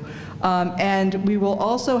do. And we will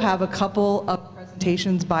also have a couple of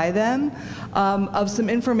presentations by them of some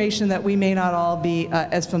information that we may not all be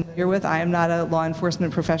as familiar with. I am not a law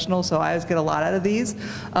enforcement professional, so I always get a lot out of these.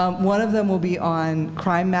 One of them will be on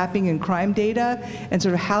crime mapping and crime data and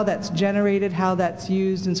sort of how that's generated, how that's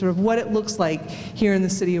used, and sort of what it looks like here in the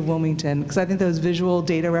city of Wilmington. Because I think those visual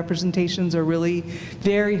data representations are really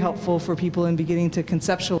very helpful for people in beginning to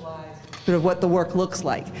conceptualize sort of what the work looks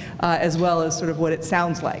like, as well as sort of what it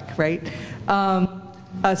sounds like, right?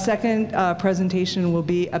 A second presentation will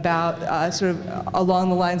be about sort of along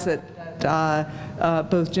the lines that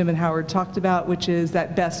both Jim and Howard talked about, which is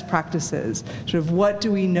that best practices. Sort of what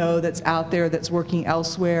do we know that's out there that's working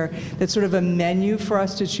elsewhere, that's sort of a menu for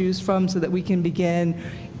us to choose from so that we can begin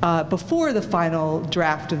before the final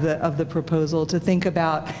draft of the proposal to think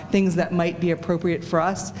about things that might be appropriate for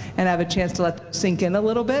us and have a chance to let them sink in a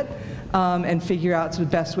little bit and figure out the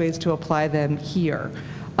best ways to apply them here.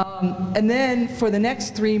 And then for the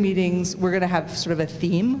next 3 meetings, we're going to have sort of a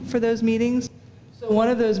theme for those meetings. So one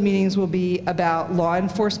of those meetings will be about law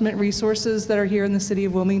enforcement resources that are here in the city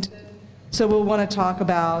of Wilmington. So we'll want to talk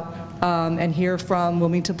about and hear from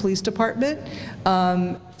Wilmington Police Department,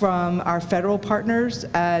 from our federal partners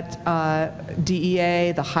at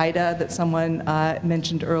DEA, the HIDA that someone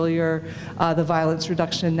mentioned earlier, the Violence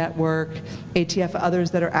Reduction Network, ATF, others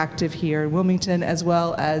that are active here in Wilmington, as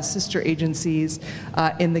well as sister agencies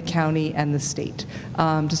in the county and the state,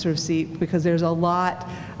 to sort of see, because there's a lot,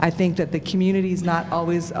 I think, that the community's not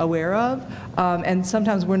always aware of, and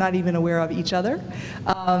sometimes we're not even aware of each other,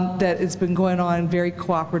 that it's been going on very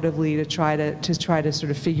cooperatively to try to sort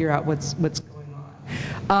of figure out what's going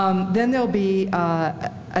on. Then there'll be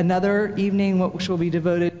another evening which will be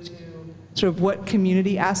devoted to sort of what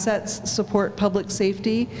community assets support public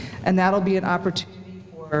safety, and that'll be an opportunity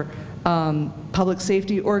for public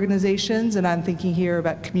safety organizations, and I'm thinking here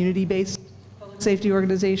about community-based public safety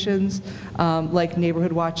organizations like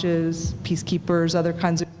neighborhood watches, peacekeepers, other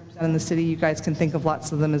kinds of groups out in the city. You guys can think of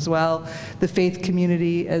lots of them as well. The faith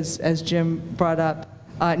community, as Jim brought up,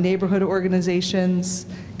 neighborhood organizations,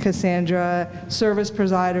 Cassandra, service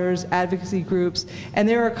providers, advocacy groups, and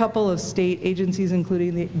there are a couple of state agencies,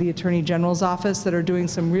 including the Attorney General's office, that are doing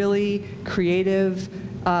some really creative,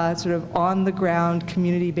 sort of on-the-ground,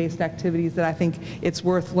 community-based activities that I think it's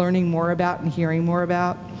worth learning more about and hearing more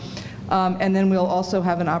about. And then we'll also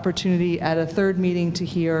have an opportunity at a third meeting to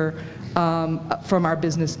hear from our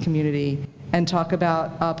business community and talk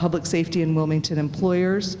about public safety in Wilmington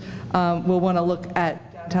employers. We'll want to look at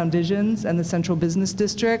downtown visions and the Central Business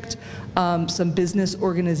District, some business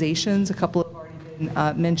organizations, a couple have already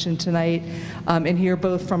been mentioned tonight, and hear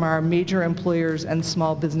both from our major employers and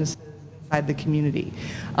small businesses inside the community.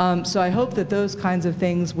 So I hope that those kinds of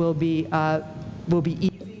things will be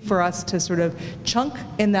easy for us to sort of chunk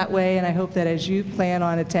in that way, and I hope that as you plan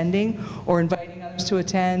on attending or inviting others to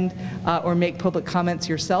attend or make public comments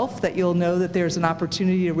yourself, that you'll know that there's an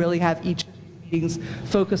opportunity to really have each of these meetings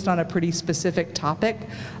focused on a pretty specific topic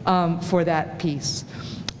for that piece.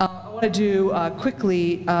 I want to do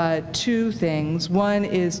quickly 2 things. One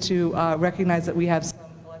is to recognize that we have some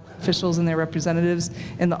elected officials and their representatives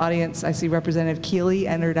in the audience. I see Representative Keeley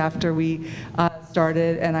entered after we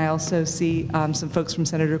started, and I also see some folks from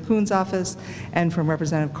Senator Kuhn's office and from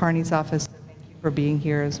Representative Carney's office. So thank you for being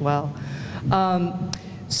here as well.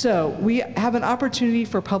 So we have an opportunity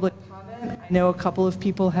for public comment. I know a couple of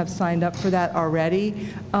people have signed up for that already.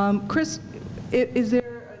 Chris, is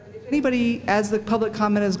there, if anybody, as the public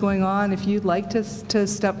comment is going on, if you'd like to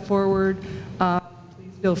step forward,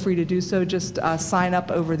 please feel free to do so. Just sign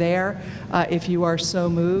up over there if you are so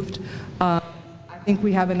moved. I think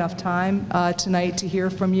we have enough time tonight to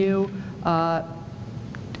hear from you.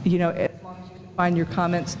 You know, as long as you can find your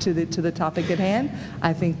comments to the topic at hand,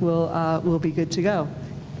 I think we'll be good to go.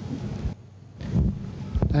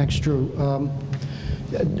 Thanks, Drew.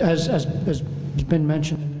 As has been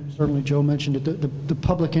mentioned, certainly Joe mentioned it, the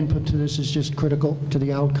public input to this is just critical to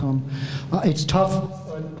the outcome. It's tough.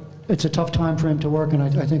 It's a tough time for him to work, and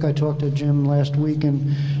I think I talked to Jim last week,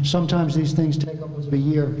 and sometimes these things take upwards of a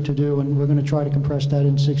year to do, and we're going to try to compress that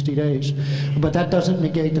in 60 days. But that doesn't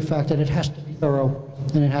negate the fact that it has to be thorough,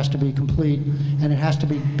 and it has to be complete, and it has to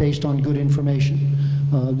be based on good information.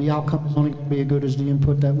 The outcome is only going to be as good as the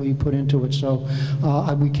input that we put into it. So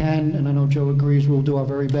we can, and I know Joe agrees, we'll do our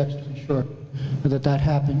very best to ensure that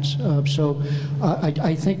happens. So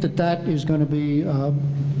I think that is going to be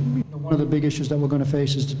one of the big issues that we're going to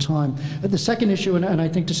face is the time. The second issue, and I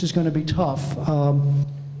think this is going to be tough,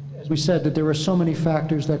 as we said, that there are so many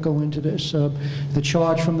factors that go into this. The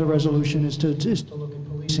charge from the resolution is to look at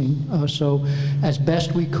policing. So as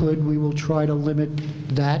best we could, we will try to limit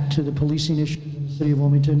that to the policing issues in the city of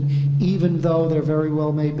Wilmington, even though there very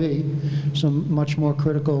well may be some much more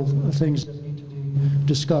critical things that need to be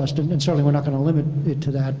discussed. And certainly we're not going to limit it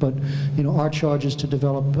to that, but our charge is to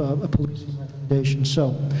develop a policing recommendation. So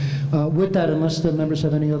with that, unless the members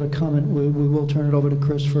have any other comment, we will turn it over to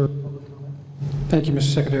Chris for public comment. Thank you,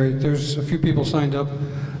 Mr. Secretary. There's a few people signed up.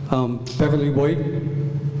 Beverly White.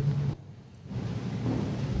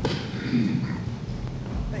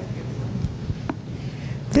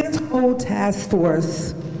 This whole task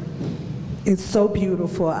force is so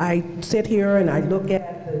beautiful. I sit here and I look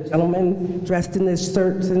at the gentlemen dressed in their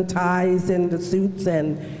shirts and ties and the suits,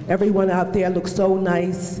 and everyone out there looks so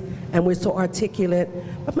nice and we're so articulate.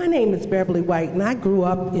 But my name is Beverly White, and I grew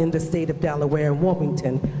up in the state of Delaware in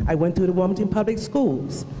Wilmington. I went through the Wilmington Public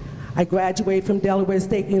Schools. I graduated from Delaware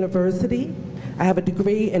State University. I have a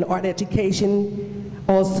degree in art education,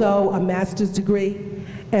 also a master's degree.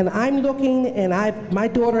 And I'm looking, and my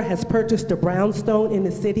daughter has purchased a brownstone in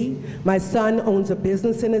the city. My son owns a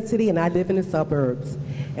business in the city, and I live in the suburbs.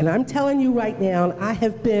 And I'm telling you right now, I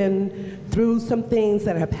have been through some things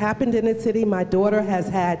that have happened in the city. My daughter has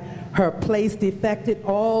had her place defected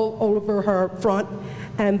all over her front.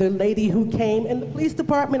 And the lady who came, and the police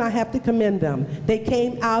department, I have to commend them. They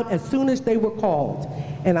came out as soon as they were called.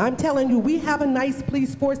 And I'm telling you, we have a nice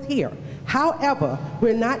police force here. However,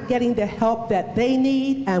 we're not getting the help that they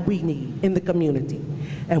need and we need in the community.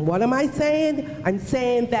 And what am I saying? I'm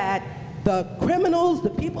saying that the criminals,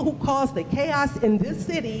 the people who cause the chaos in this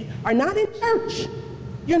city are not in church.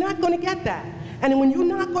 You're not going to get that. And when you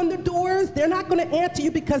knock on the doors, they're not going to answer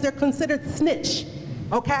you because they're considered snitch.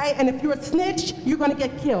 Okay? And if you're a snitch, you're going to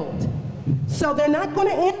get killed. So they're not going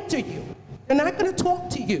to answer you. They're not going to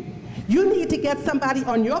talk to you. You need to get somebody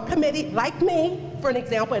on your committee, like me, for an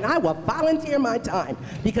example, and I will volunteer my time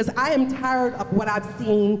because I am tired of what I've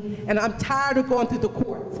seen, and I'm tired of going through the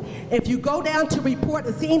courts. If you go down to report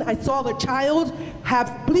a scene, I saw the child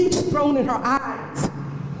have bleach thrown in her eyes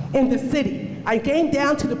in the city. I came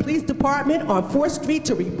down to the police department on 4th Street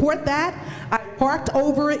to report that. I parked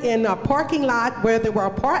over in a parking lot where there were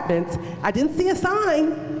apartments. I didn't see a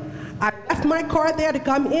sign. I left my car there to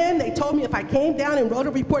come in. They told me if I came down and wrote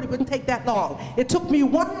a report, it wouldn't take that long. It took me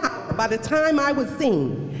 1 hour by the time I was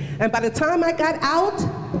seen. And by the time I got out,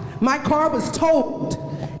 my car was towed.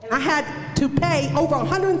 And I had to pay over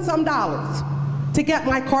 $100 and some to get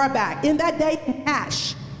my car back, in that day in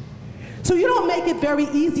cash. So you don't make it very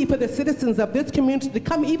easy for the citizens of this community to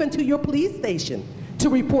come even to your police station to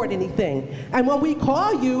report anything. And when we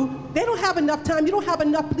call you, they don't have enough time. You don't have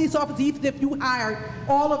enough police officers even if you hired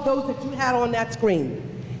all of those that you had on that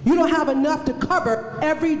screen. You don't have enough to cover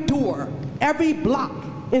every door, every block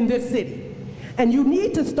in this city. And you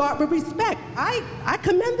need to start with respect. I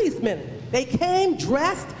commend these men. They came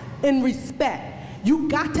dressed in respect. You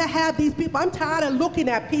got to have these people. I'm tired of looking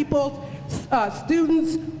at people,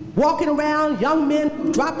 students walking around, young men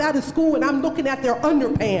who dropped out of school, and I'm looking at their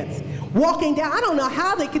underpants. Walking down, I don't know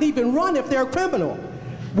how they can even run if they're a criminal.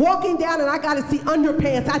 Walking down and I gotta see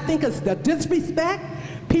underpants, I think it's the disrespect.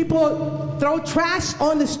 People throw trash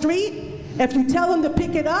on the street. If you tell them to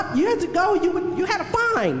pick it up, years ago you had a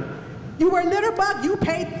fine. You were a litter bug, you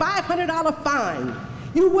paid $500 fine.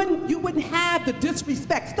 You wouldn't have the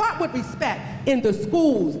disrespect. Start with respect. In the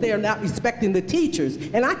schools, they're not respecting the teachers.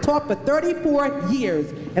 And I taught for 34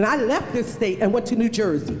 years, and I left this state and went to New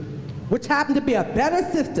Jersey, which happened to be a better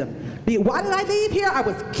system. Why did I leave here? I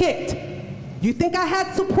was kicked. You think I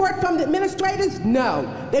had support from the administrators?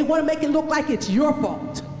 No. They want to make it look like it's your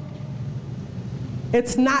fault.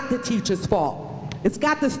 It's not the teacher's fault. It's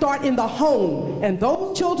got to start in the home. And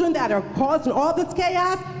those children that are causing all this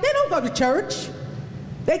chaos, they don't go to church.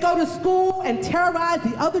 They go to school and terrorize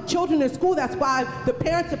the other children in school. That's why the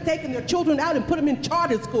parents have taken their children out and put them in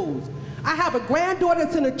charter schools. I have a granddaughter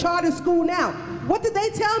that's in a charter school now. What did they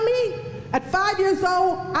tell me? At 5 years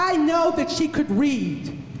old, I know that she could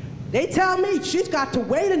read. They tell me she's got to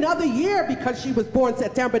wait another year because she was born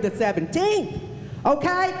September the 17th.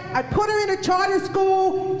 Okay? I put her in a charter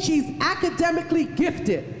school. She's academically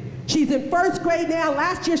gifted. She's in 1st grade now.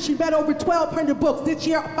 Last year she read over 1,200 books. This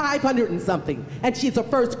year 500 and something. And she's a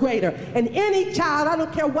 1st grader. And any child, I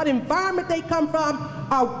don't care what environment they come from,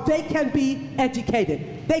 they can be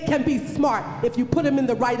educated. They can be smart if you put them in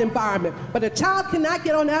the right environment. But a child cannot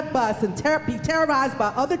get on that bus and be terrorized by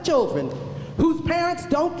other children whose parents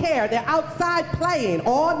don't care. They're outside playing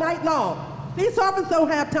all night long. These officers don't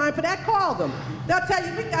have time for that. Call them. They'll tell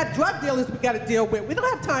you, we got drug dealers we got to deal with. We don't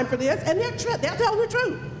have time for this. And they'll tell the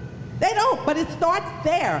truth. They don't, but it starts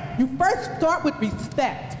there. You first start with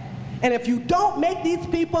respect. And if you don't make these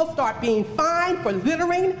people start being fined for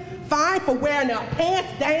littering, fined for wearing their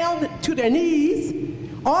pants down to their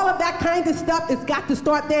knees, all of that kind of stuff has got to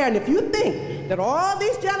start there. And if you think that all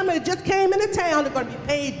these gentlemen that just came into town are going to be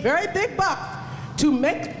paid very big bucks to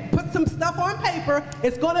put some stuff on paper,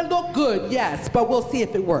 it's going to look good, yes, but we'll see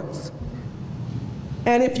if it works.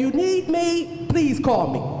 And if you need me, please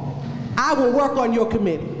call me. I will work on your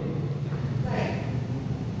committee.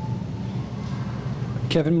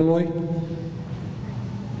 Kevin Malloy.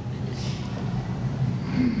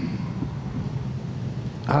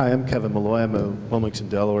 Hi, I'm Kevin Malloy. I'm a Wilmington,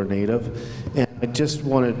 Delaware native. And I just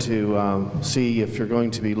wanted to see if you're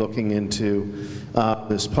going to be looking into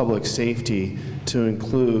this public safety to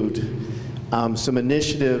include some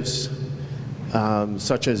initiatives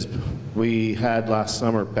such as we had last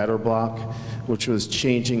summer, Better Block, which was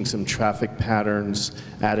changing some traffic patterns,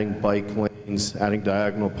 adding bike lanes, adding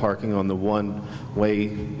diagonal parking on the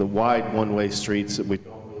wide one-way streets that we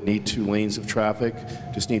don't need 2 lanes of traffic,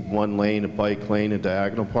 just need 1 lane, a bike lane, and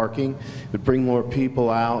diagonal parking. It would bring more people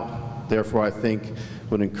out, therefore I think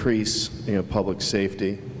would increase public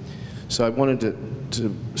safety. So I wanted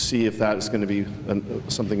to see if that is going to be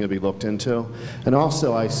something to be looked into. And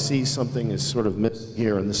also I see something is sort of missing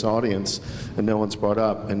here in this audience and no one's brought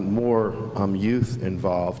up, and more youth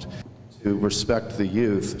involved, to respect the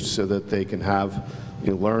youth so that they can have,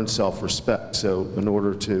 learn self-respect. So in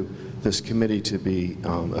order to this committee to be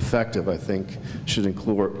effective, I think should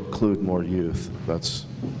include more youth. That's.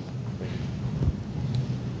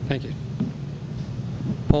 Thank you.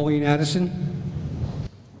 Pauline Addison.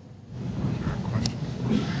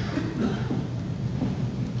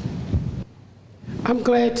 I'm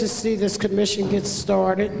glad to see this commission get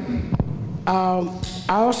started. I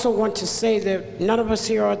also want to say that none of us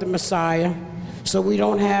here are the Messiah, so we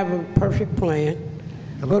don't have a perfect plan.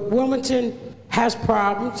 But Wilmington has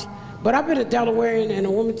problems, but I've been a Delawarean and a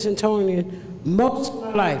Wilmingtonian most of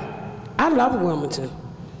my life. I love Wilmington,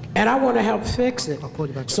 and I want to help fix it.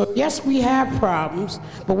 So yes, we have problems,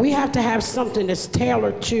 but we have to have something that's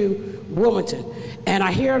tailored to Wilmington. And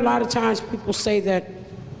I hear a lot of times people say that,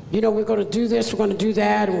 we're going to do this, we're going to do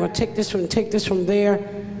that, and we're going to take this from there.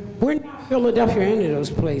 We're not Philadelphia or any of those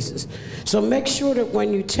places. So make sure that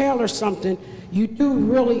when you tailor something, you do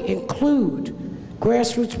really include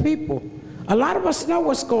grassroots people. A lot of us know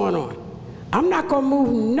what's going on. I'm not going to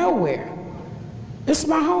move nowhere. It's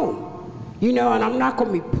my home, and I'm not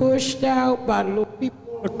going to be pushed out by the little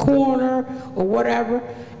people on the corner or whatever.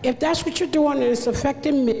 If that's what you're doing and it's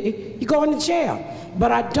affecting me, you're going to jail.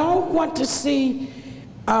 But I don't want to see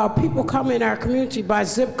people come in our community by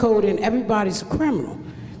zip code and everybody's a criminal,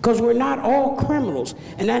 because we're not all criminals.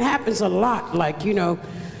 And that happens a lot, like,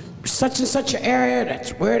 such and such an area,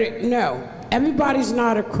 that's where no, everybody's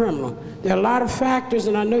not a criminal. There are a lot of factors,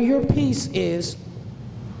 and I know your piece is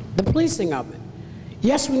the policing of it.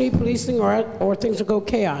 Yes, we need policing or things will go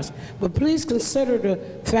chaos, but please consider the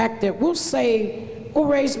fact that we'll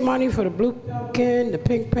raise money for the Blue Dworkin, the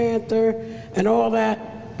Pink Panther, and all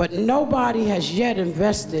that, but nobody has yet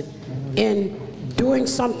invested in doing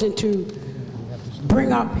something to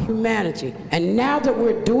bring up humanity. And now that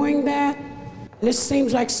we're doing that, and this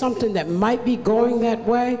seems like something that might be going that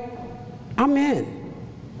way, I'm in.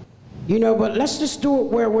 But let's just do it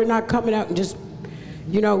where we're not coming out and just,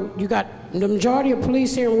 you got the majority of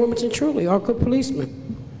police here in Wilmington truly are good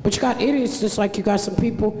policemen. But you got idiots just like you got some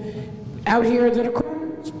people out here that are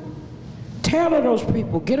criminals. Tailor those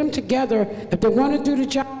people, get them together. If they want to do the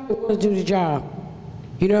job, they want to do the job.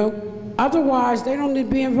 Otherwise, they don't need to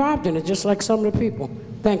be involved in it, just like some of the people.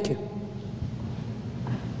 Thank you.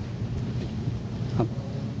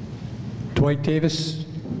 Dwight Davis.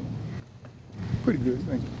 Pretty good,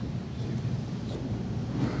 thank you.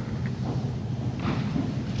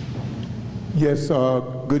 Yes,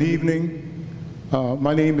 good evening.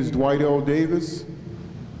 My name is Dwight L. Davis.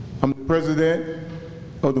 I'm the president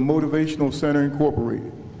of the Motivational Center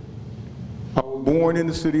Incorporated. I was born in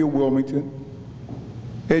the city of Wilmington,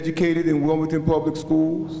 educated in Wilmington Public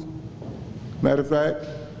Schools. Matter of fact,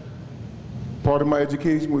 part of my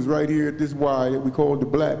education was right here at this Y that we call the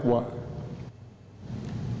Black Y.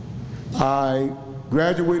 I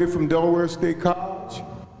graduated from Delaware State College,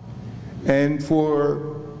 and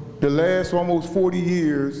for the last almost 40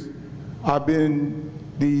 years, I've been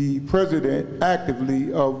the president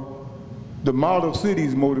actively of the Model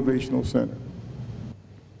Cities Motivational Center.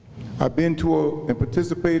 I've been to and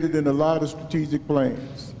participated in a lot of strategic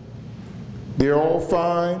plans. They're all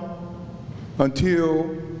fine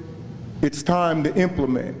until it's time to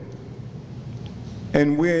implement.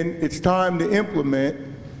 And when it's time to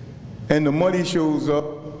implement and the money shows up,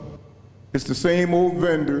 it's the same old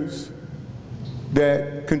vendors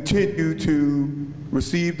that continue to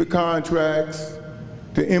receive the contracts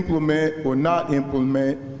to implement or not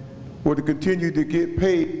implement, or to continue to get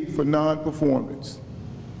paid for non-performance.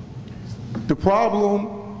 The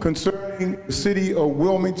problem concerning the city of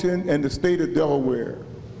Wilmington and the state of Delaware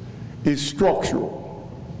is structural.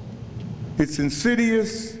 It's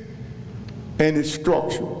insidious and it's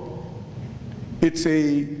structural. It's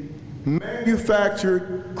a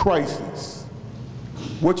manufactured crisis.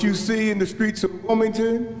 What you see in the streets of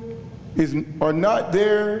Wilmington are not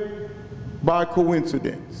there by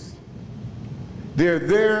coincidence. They're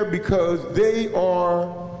there because they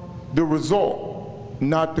are the result,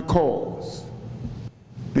 not the cause.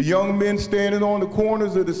 The young men standing on the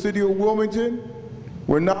corners of the city of Wilmington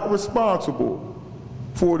were not responsible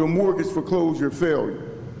for the mortgage foreclosure failure.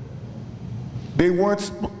 They weren't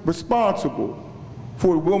responsible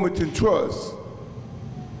for the Wilmington Trust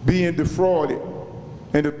being defrauded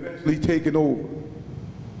and eventually taken over.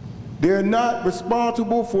 They're not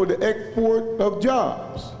responsible for the export of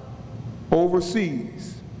jobs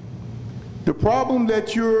overseas. The problem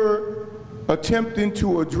that you're attempting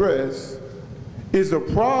to address is a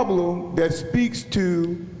problem that speaks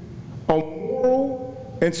to a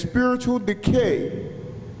moral and spiritual decay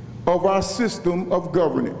of our system of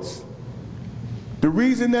governance. The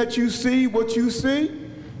reason that you see what you see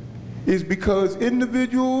is because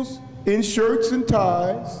individuals in shirts and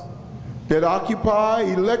ties that occupy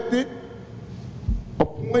elected,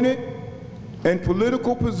 appointed, and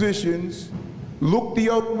political positions look the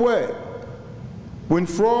other way when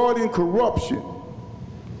fraud and corruption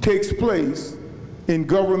takes place in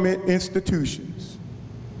government institutions.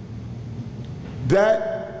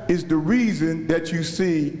 That is the reason that you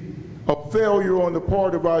see a failure on the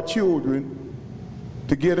part of our children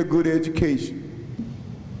to get a good education.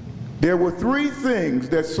 There were three things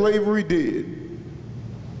that slavery did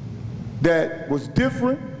that was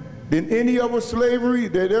different than any other slavery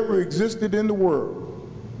that ever existed in the world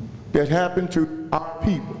that happened to our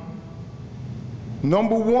people.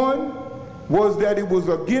 Number one was that it was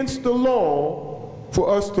against the law for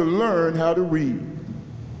us to learn how to read.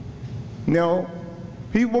 Now,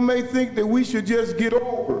 people may think that we should just get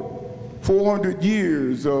over 400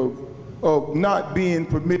 years of not being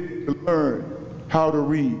permitted to learn how to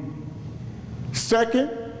read.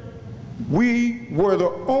 Second, we were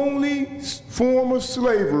the only form of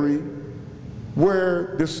slavery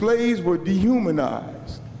where the slaves were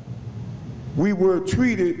dehumanized. We were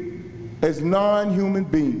treated as non-human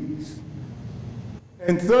beings.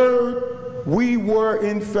 And third, we were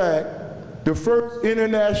in fact the first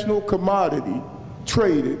international commodity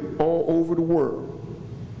traded all over the world.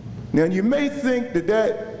 Now you may think that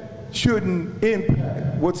that shouldn't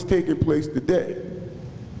impact what's taking place today,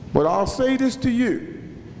 but I'll say this to you.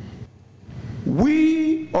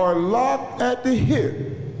 We are locked at the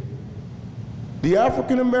hip. The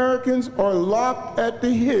African Americans are locked at the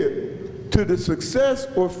hip to the success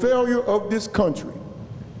or failure of this country.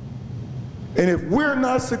 And if we're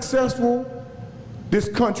not successful, this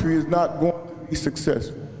country is not going to be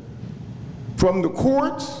successful. From the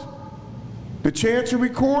courts, the Chancery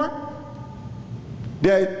Court,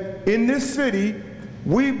 that in this city,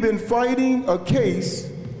 we've been fighting a case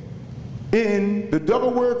in the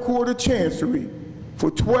Delaware Court of Chancery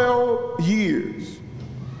for 12 years,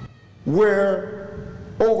 where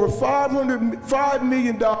over $5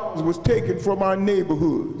 million was taken from our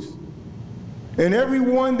neighborhoods. And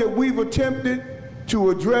everyone that we've attempted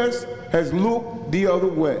to address has looked the other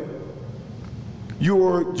way.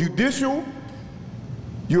 Your judicial,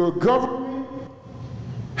 your government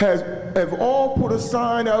have all put a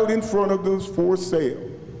sign out in front of us for sale.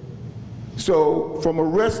 So from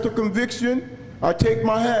arrest to conviction, I take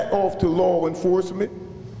my hat off to law enforcement.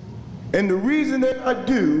 And the reason that I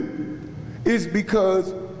do is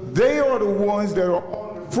because they are the ones that are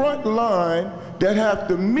on the front line that have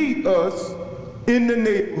to meet us in the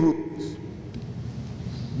neighborhoods.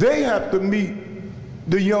 They have to meet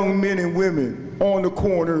the young men and women on the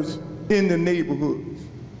corners in the neighborhoods.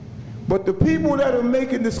 But the people that are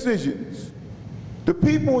making decisions, the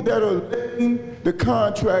people that are letting the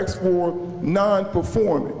contracts for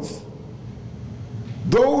non-performance,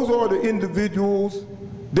 those are the individuals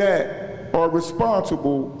that are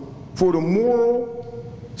responsible for the moral,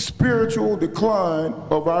 spiritual decline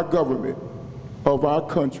of our government, of our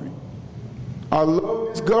country. I love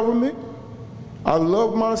this government. I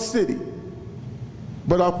love my city,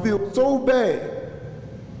 but I feel so bad.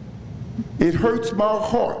 It hurts my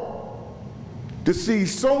heart to see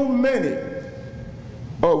so many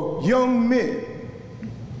of young men,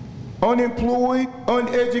 unemployed,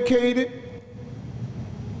 uneducated,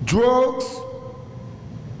 drugs.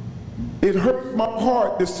 It hurts my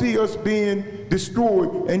heart to see us being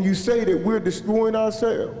destroyed, and you say that we're destroying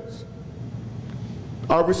ourselves.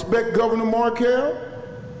 I respect Governor Markell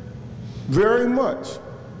very much,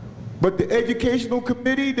 but the educational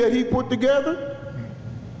committee that he put together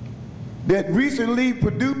that recently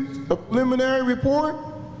produced a preliminary report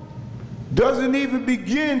doesn't even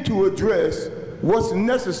begin to address what's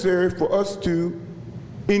necessary for us to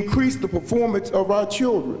increase the performance of our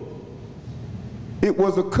children. It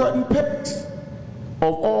was a cut and paste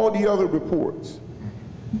of all the other reports.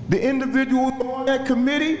 The individuals on that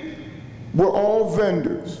committee were all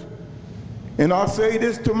vendors. And I say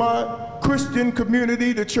this to my Christian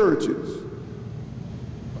community, the churches.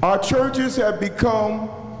 Our churches have become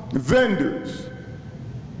vendors.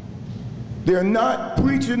 They're not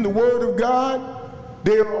preaching the word of God.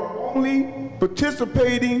 They are only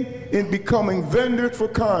participating in becoming vendors for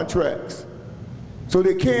contracts. So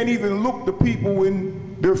they can't even look the people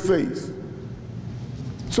in their face.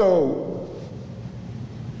 So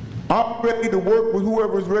I'm ready to work with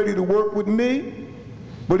whoever's ready to work with me.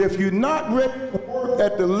 But if you're not ready to work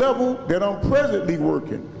at the level that I'm presently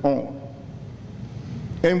working on,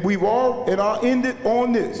 and I'll end it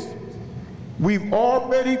on this, we've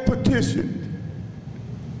already petitioned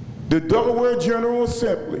the Delaware General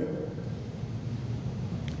Assembly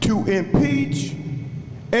to impeach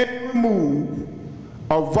and remove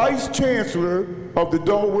a Vice Chancellor of the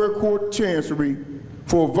Delaware Court of Chancery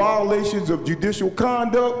for violations of judicial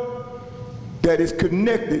conduct that is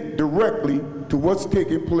connected directly to what's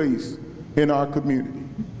taking place in our community.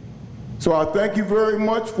 So I thank you very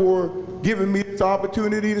much for giving me this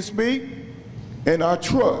opportunity to speak, and I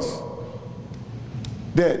trust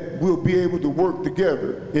that we'll be able to work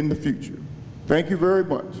together in the future. Thank you very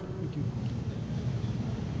much. Thank you.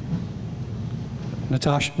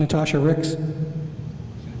 Natasha Ricks.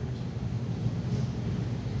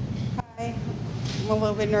 Hi, I'm a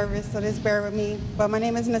little bit nervous, so just bear with me. But my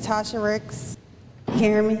name is Natasha Ricks. You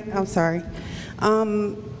hear me? I'm sorry.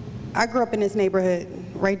 I grew up in this neighborhood,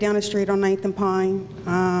 right down the street on 9th and Pine.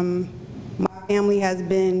 My family has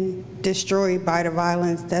been destroyed by the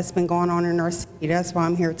violence that's been going on in our city. That's why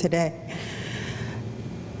I'm here today.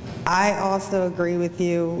 I also agree with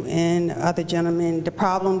you and other gentlemen. The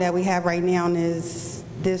problem that we have right now is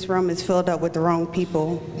this room is filled up with the wrong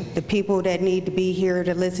people. The people that need to be here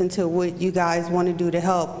to listen to what you guys want to do to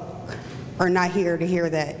help are not here to hear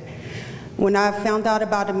that. When I found out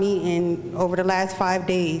about a meeting over the last 5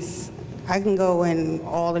 days, I can go in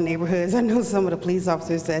all the neighborhoods. I know some of the police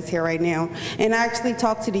officers that's here right now. And I actually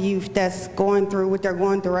talked to the youth that's going through what they're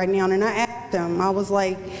going through right now. And I asked them, I was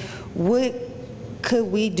like, what could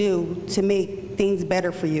we do to make things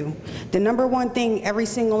better for you? The number one thing every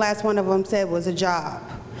single last one of them said was a job.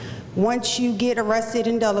 Once you get arrested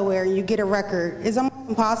in Delaware and you get a record, it's almost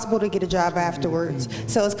impossible to get a job afterwards.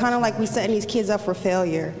 So it's kind of like we setting these kids up for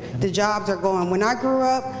failure. The jobs are going. When I grew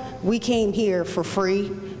up, we came here for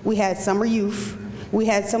free. We had summer youth. We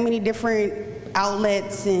had so many different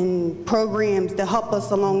outlets and programs to help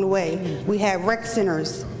us along the way. We had rec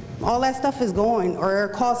centers. All that stuff is going, or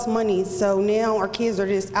it costs money. So now our kids are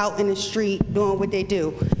just out in the street doing what they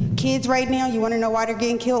do. Kids right now, you want to know why they're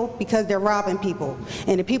getting killed? Because they're robbing people.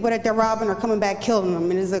 And the people that they're robbing are coming back killing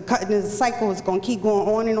them. And there's a cycle that's going to keep going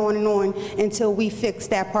on and on and on until we fix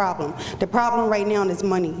that problem. The problem right now is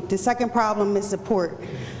money. The second problem is support.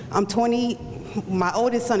 I'm 20, my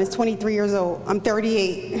oldest son is 23 years old. I'm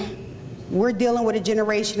 38. We're dealing with a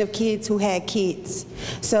generation of kids who had kids.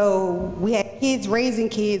 So we had kids raising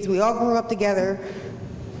kids. We all grew up together.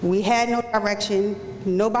 We had no direction.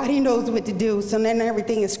 Nobody knows what to do, so then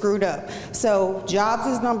everything is screwed up. So jobs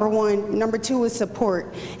is number one. Number two is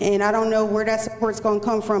support. And I don't know where that support's going to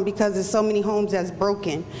come from because there's so many homes that's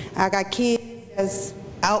broken. I got kids that's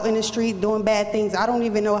out in the street doing bad things. I don't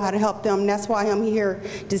even know how to help them. That's why I'm here,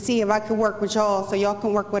 to see if I can work with y'all so y'all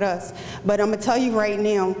can work with us. But I'm going to tell you right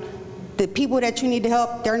now, the people that you need to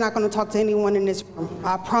help, they're not going to talk to anyone in this room.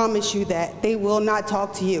 I promise you that. They will not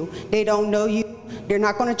talk to you. They don't know you. They're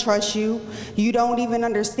not going to trust you. You don't even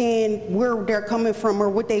understand where they're coming from or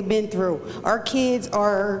what they've been through. Our kids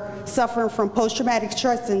are suffering from post-traumatic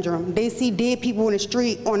stress syndrome. They see dead people in the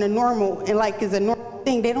street on a normal, and like it's a normal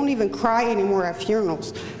thing. They don't even cry anymore at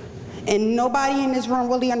funerals. And nobody in this room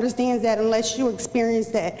really understands that unless you experience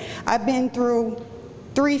that. I've been through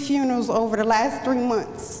 3 funerals over the last 3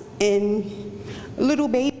 months, and little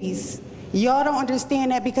babies. Y'all don't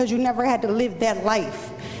understand that because you never had to live that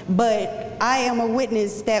life. But I am a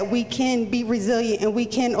witness that we can be resilient and we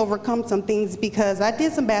can overcome some things, because I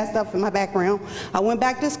did some bad stuff in my background. I went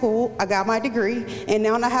back to school, I got my degree, and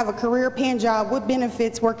now I have a career paying job with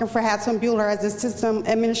benefits working for Hatson Bueller as a system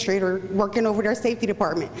administrator, working over their safety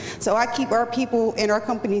department. So I keep our people and our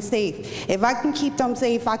company safe. If I can keep them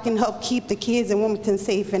safe, I can help keep the kids in Wilmington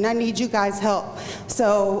safe, and I need you guys' help.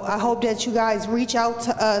 So I hope that you guys reach out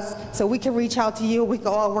to us so we can reach out to you, we can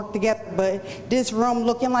all work together. But this room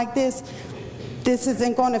looking like this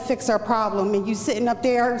isn't going to fix our problem. And you sitting up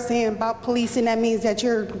there saying about policing, that means that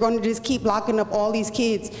you're going to just keep locking up all these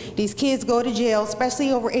kids. These kids go to jail,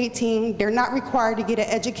 especially over 18. They're not required to get an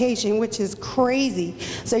education, which is crazy.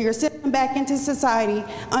 So you're sitting back into society,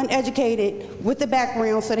 uneducated, with a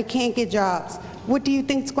background, so they can't get jobs. What do you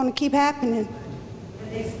think is going to keep happening?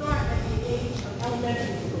 And they start at the age of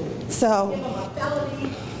elementary school. So. Give them a felony,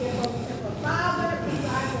 if a father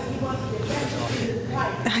decides that he wants to get back to his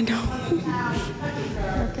wife. I know.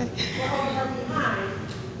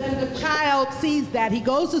 Then the child sees that, he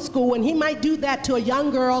goes to school, and he might do that to a young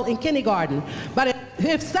girl in kindergarten. But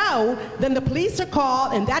if so, then the police are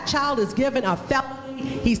called, and that child is given a felony.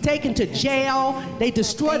 He's taken to jail. They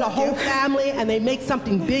destroy the whole family, and they make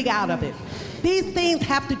something big out of it. These things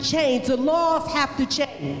have to change. The laws have to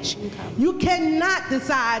change. You cannot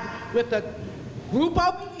decide with the group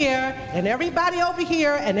over here and everybody over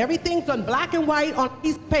here, and everything's on black and white on a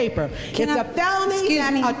piece of paper. It's a felony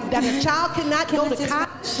that a child cannot go to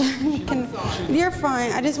college. You're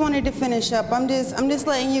fine. I just wanted to finish up. I'm just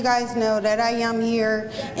letting you guys know that I am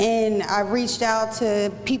here, and I've reached out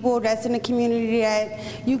to people that's in the community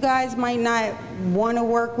that you guys might not want to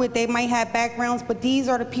work with. They might have backgrounds, but these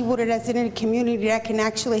are the people that's in the community that can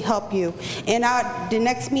actually help you. And the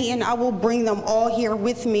next meeting, I will bring them all here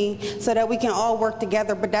with me so that we can all work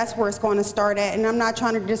together. But that's where it's going to start at. And I'm not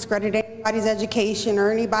trying to discredit anybody's education or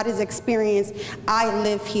anybody's experience. I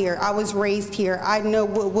live here. I was raised here. I know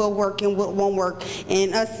what will work and what won't work.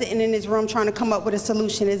 And us sitting in this room trying to come up with a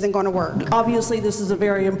solution isn't going to work. Obviously, this is a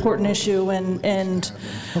very important issue, and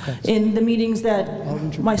in the meetings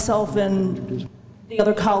that myself and the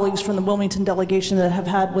other colleagues from the Wilmington delegation that have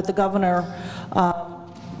had with the governor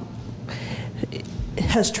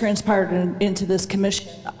has transpired into this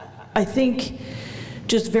commission. I think,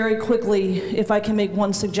 just very quickly, if I can make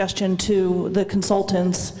one suggestion to the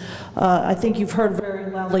consultants, I think you've heard very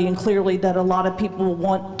loudly and clearly that a lot of people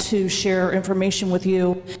want to share information with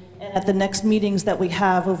you. And at the next meetings that we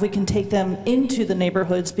have, if we can take them into the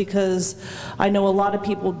neighborhoods, because I know a lot of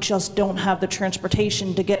people just don't have the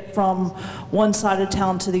transportation to get from one side of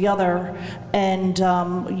town to the other. And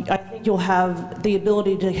I think you'll have the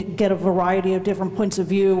ability to get a variety of different points of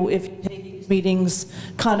view if you take these meetings,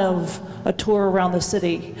 kind of a tour around the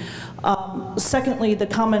city. Secondly, the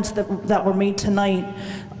comments that were made tonight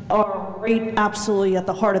are right absolutely at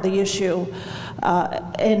the heart of the issue,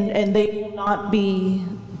 and they will not be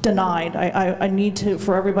denied. I need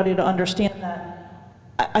for everybody to understand that.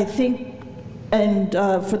 I think, and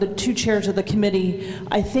for the two chairs of the committee,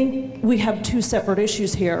 I think we have two separate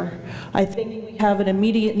issues here. I think we have an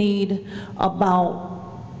immediate need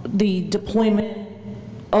about the deployment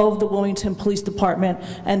of the Wilmington Police Department,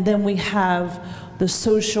 and then we have the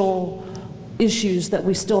social issues that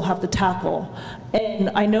we still have to tackle. And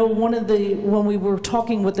I know when we were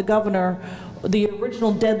talking with the governor, the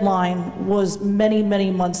original deadline was many, many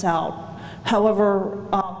months out. However,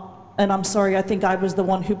 and I'm sorry, I think I was the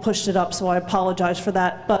one who pushed it up, so I apologize for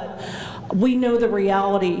that, but we know the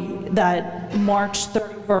reality that March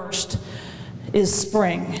 31st is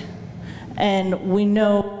spring, and we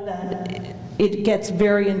know that it gets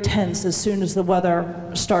very intense as soon as the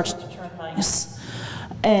weather starts to turn nice.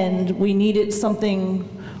 And we needed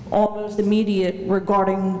something almost immediate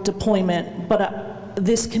regarding deployment, but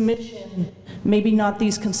this commission, maybe not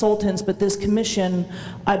these consultants, but this commission,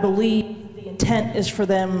 I believe the intent is for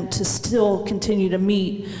them to still continue to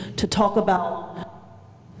meet, to talk about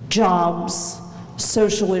jobs,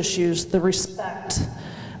 social issues, the respect,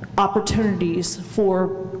 opportunities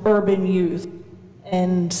for urban youth.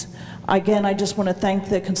 And again, I just want to thank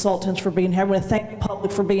the consultants for being here. I want to thank the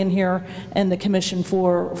public for being here, and the commission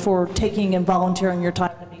for taking and volunteering your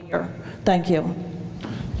time to be here. Thank you.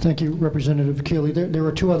 Thank you, Representative Keeley. There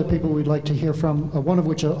are two other people we'd like to hear from, one of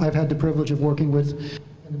which I've had the privilege of working with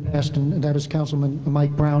in the past, and that is Councilman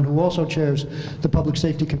Mike Brown, who also chairs the Public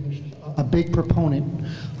Safety Commission, a big proponent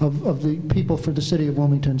of the people for the city of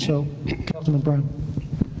Wilmington. So, Councilman Brown.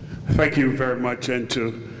 Thank you very much, and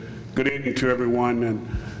good evening to everyone. And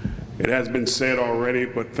it has been said already,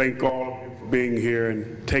 but thank all of you for being here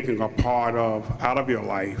and taking a part out of your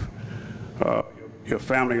life, your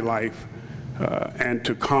family life, and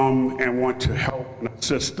to come and want to help and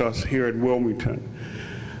assist us here at Wilmington.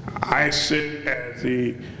 I sit as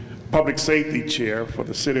the Public Safety Chair for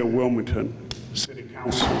the City of Wilmington City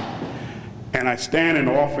Council, and I stand and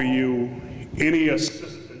offer you any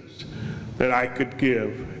assistance that I could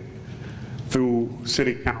give through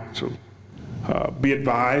City Council. Be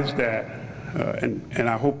advised that, and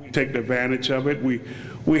I hope you take advantage of it,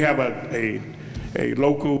 we have a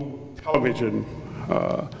local television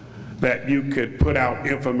that you could put out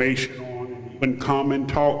information on and come and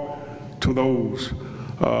talk to those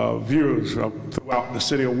viewers throughout the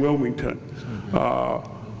city of Wilmington.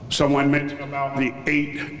 Someone mentioned about the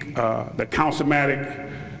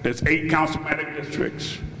there's 8 councilmatic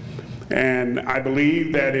districts. And I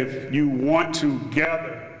believe that if you want to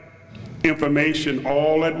gather information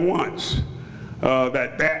all at once,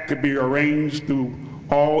 that could be arranged through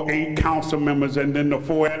all 8 council members and then the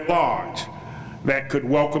 4 at large that could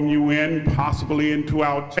welcome you in, possibly into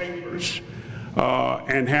our chambers,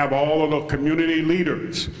 and have all of the community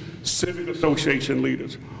leaders, civic association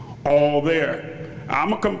leaders, all there. I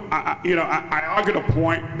argue the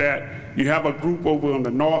point that you have a group over on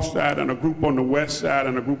the north side and a group on the west side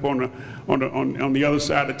and a group on the other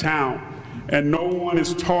side of town, and no one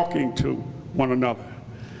is talking to one another.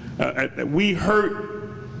 We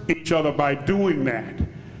hurt each other by doing that.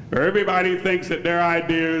 Everybody thinks that their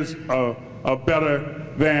ideas are better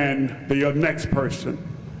than the next person.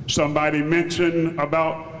 Somebody mentioned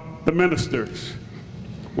about the ministers.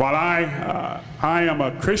 While I am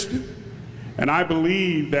a Christian, and I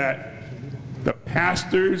believe that the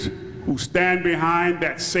pastors who stand behind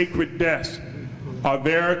that sacred desk are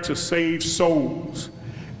there to save souls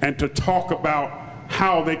and to talk about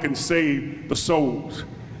how they can save the souls.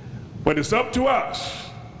 But it's up to us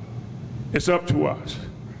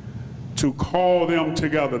to call them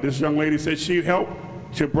together. This young lady said she'd help,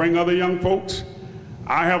 she'd bring other young folks.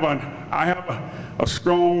 I have a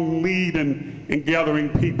strong lead in gathering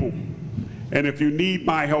people. And if you need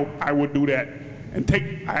my help, I would do that. And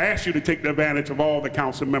I ask you to take advantage of all the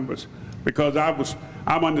council members, because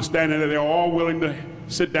I'm understanding that they're all willing to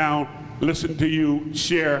sit down, listen to you,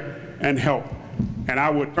 share, and help. And I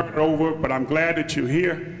would turn it over, but I'm glad that you're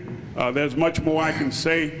here. There's much more I can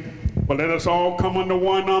say, but let us all come under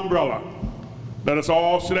one umbrella. Let us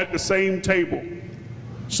all sit at the same table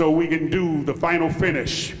so we can do the final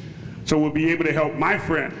finish, so we'll be able to help my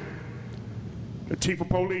friend, the Chief of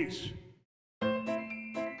Police.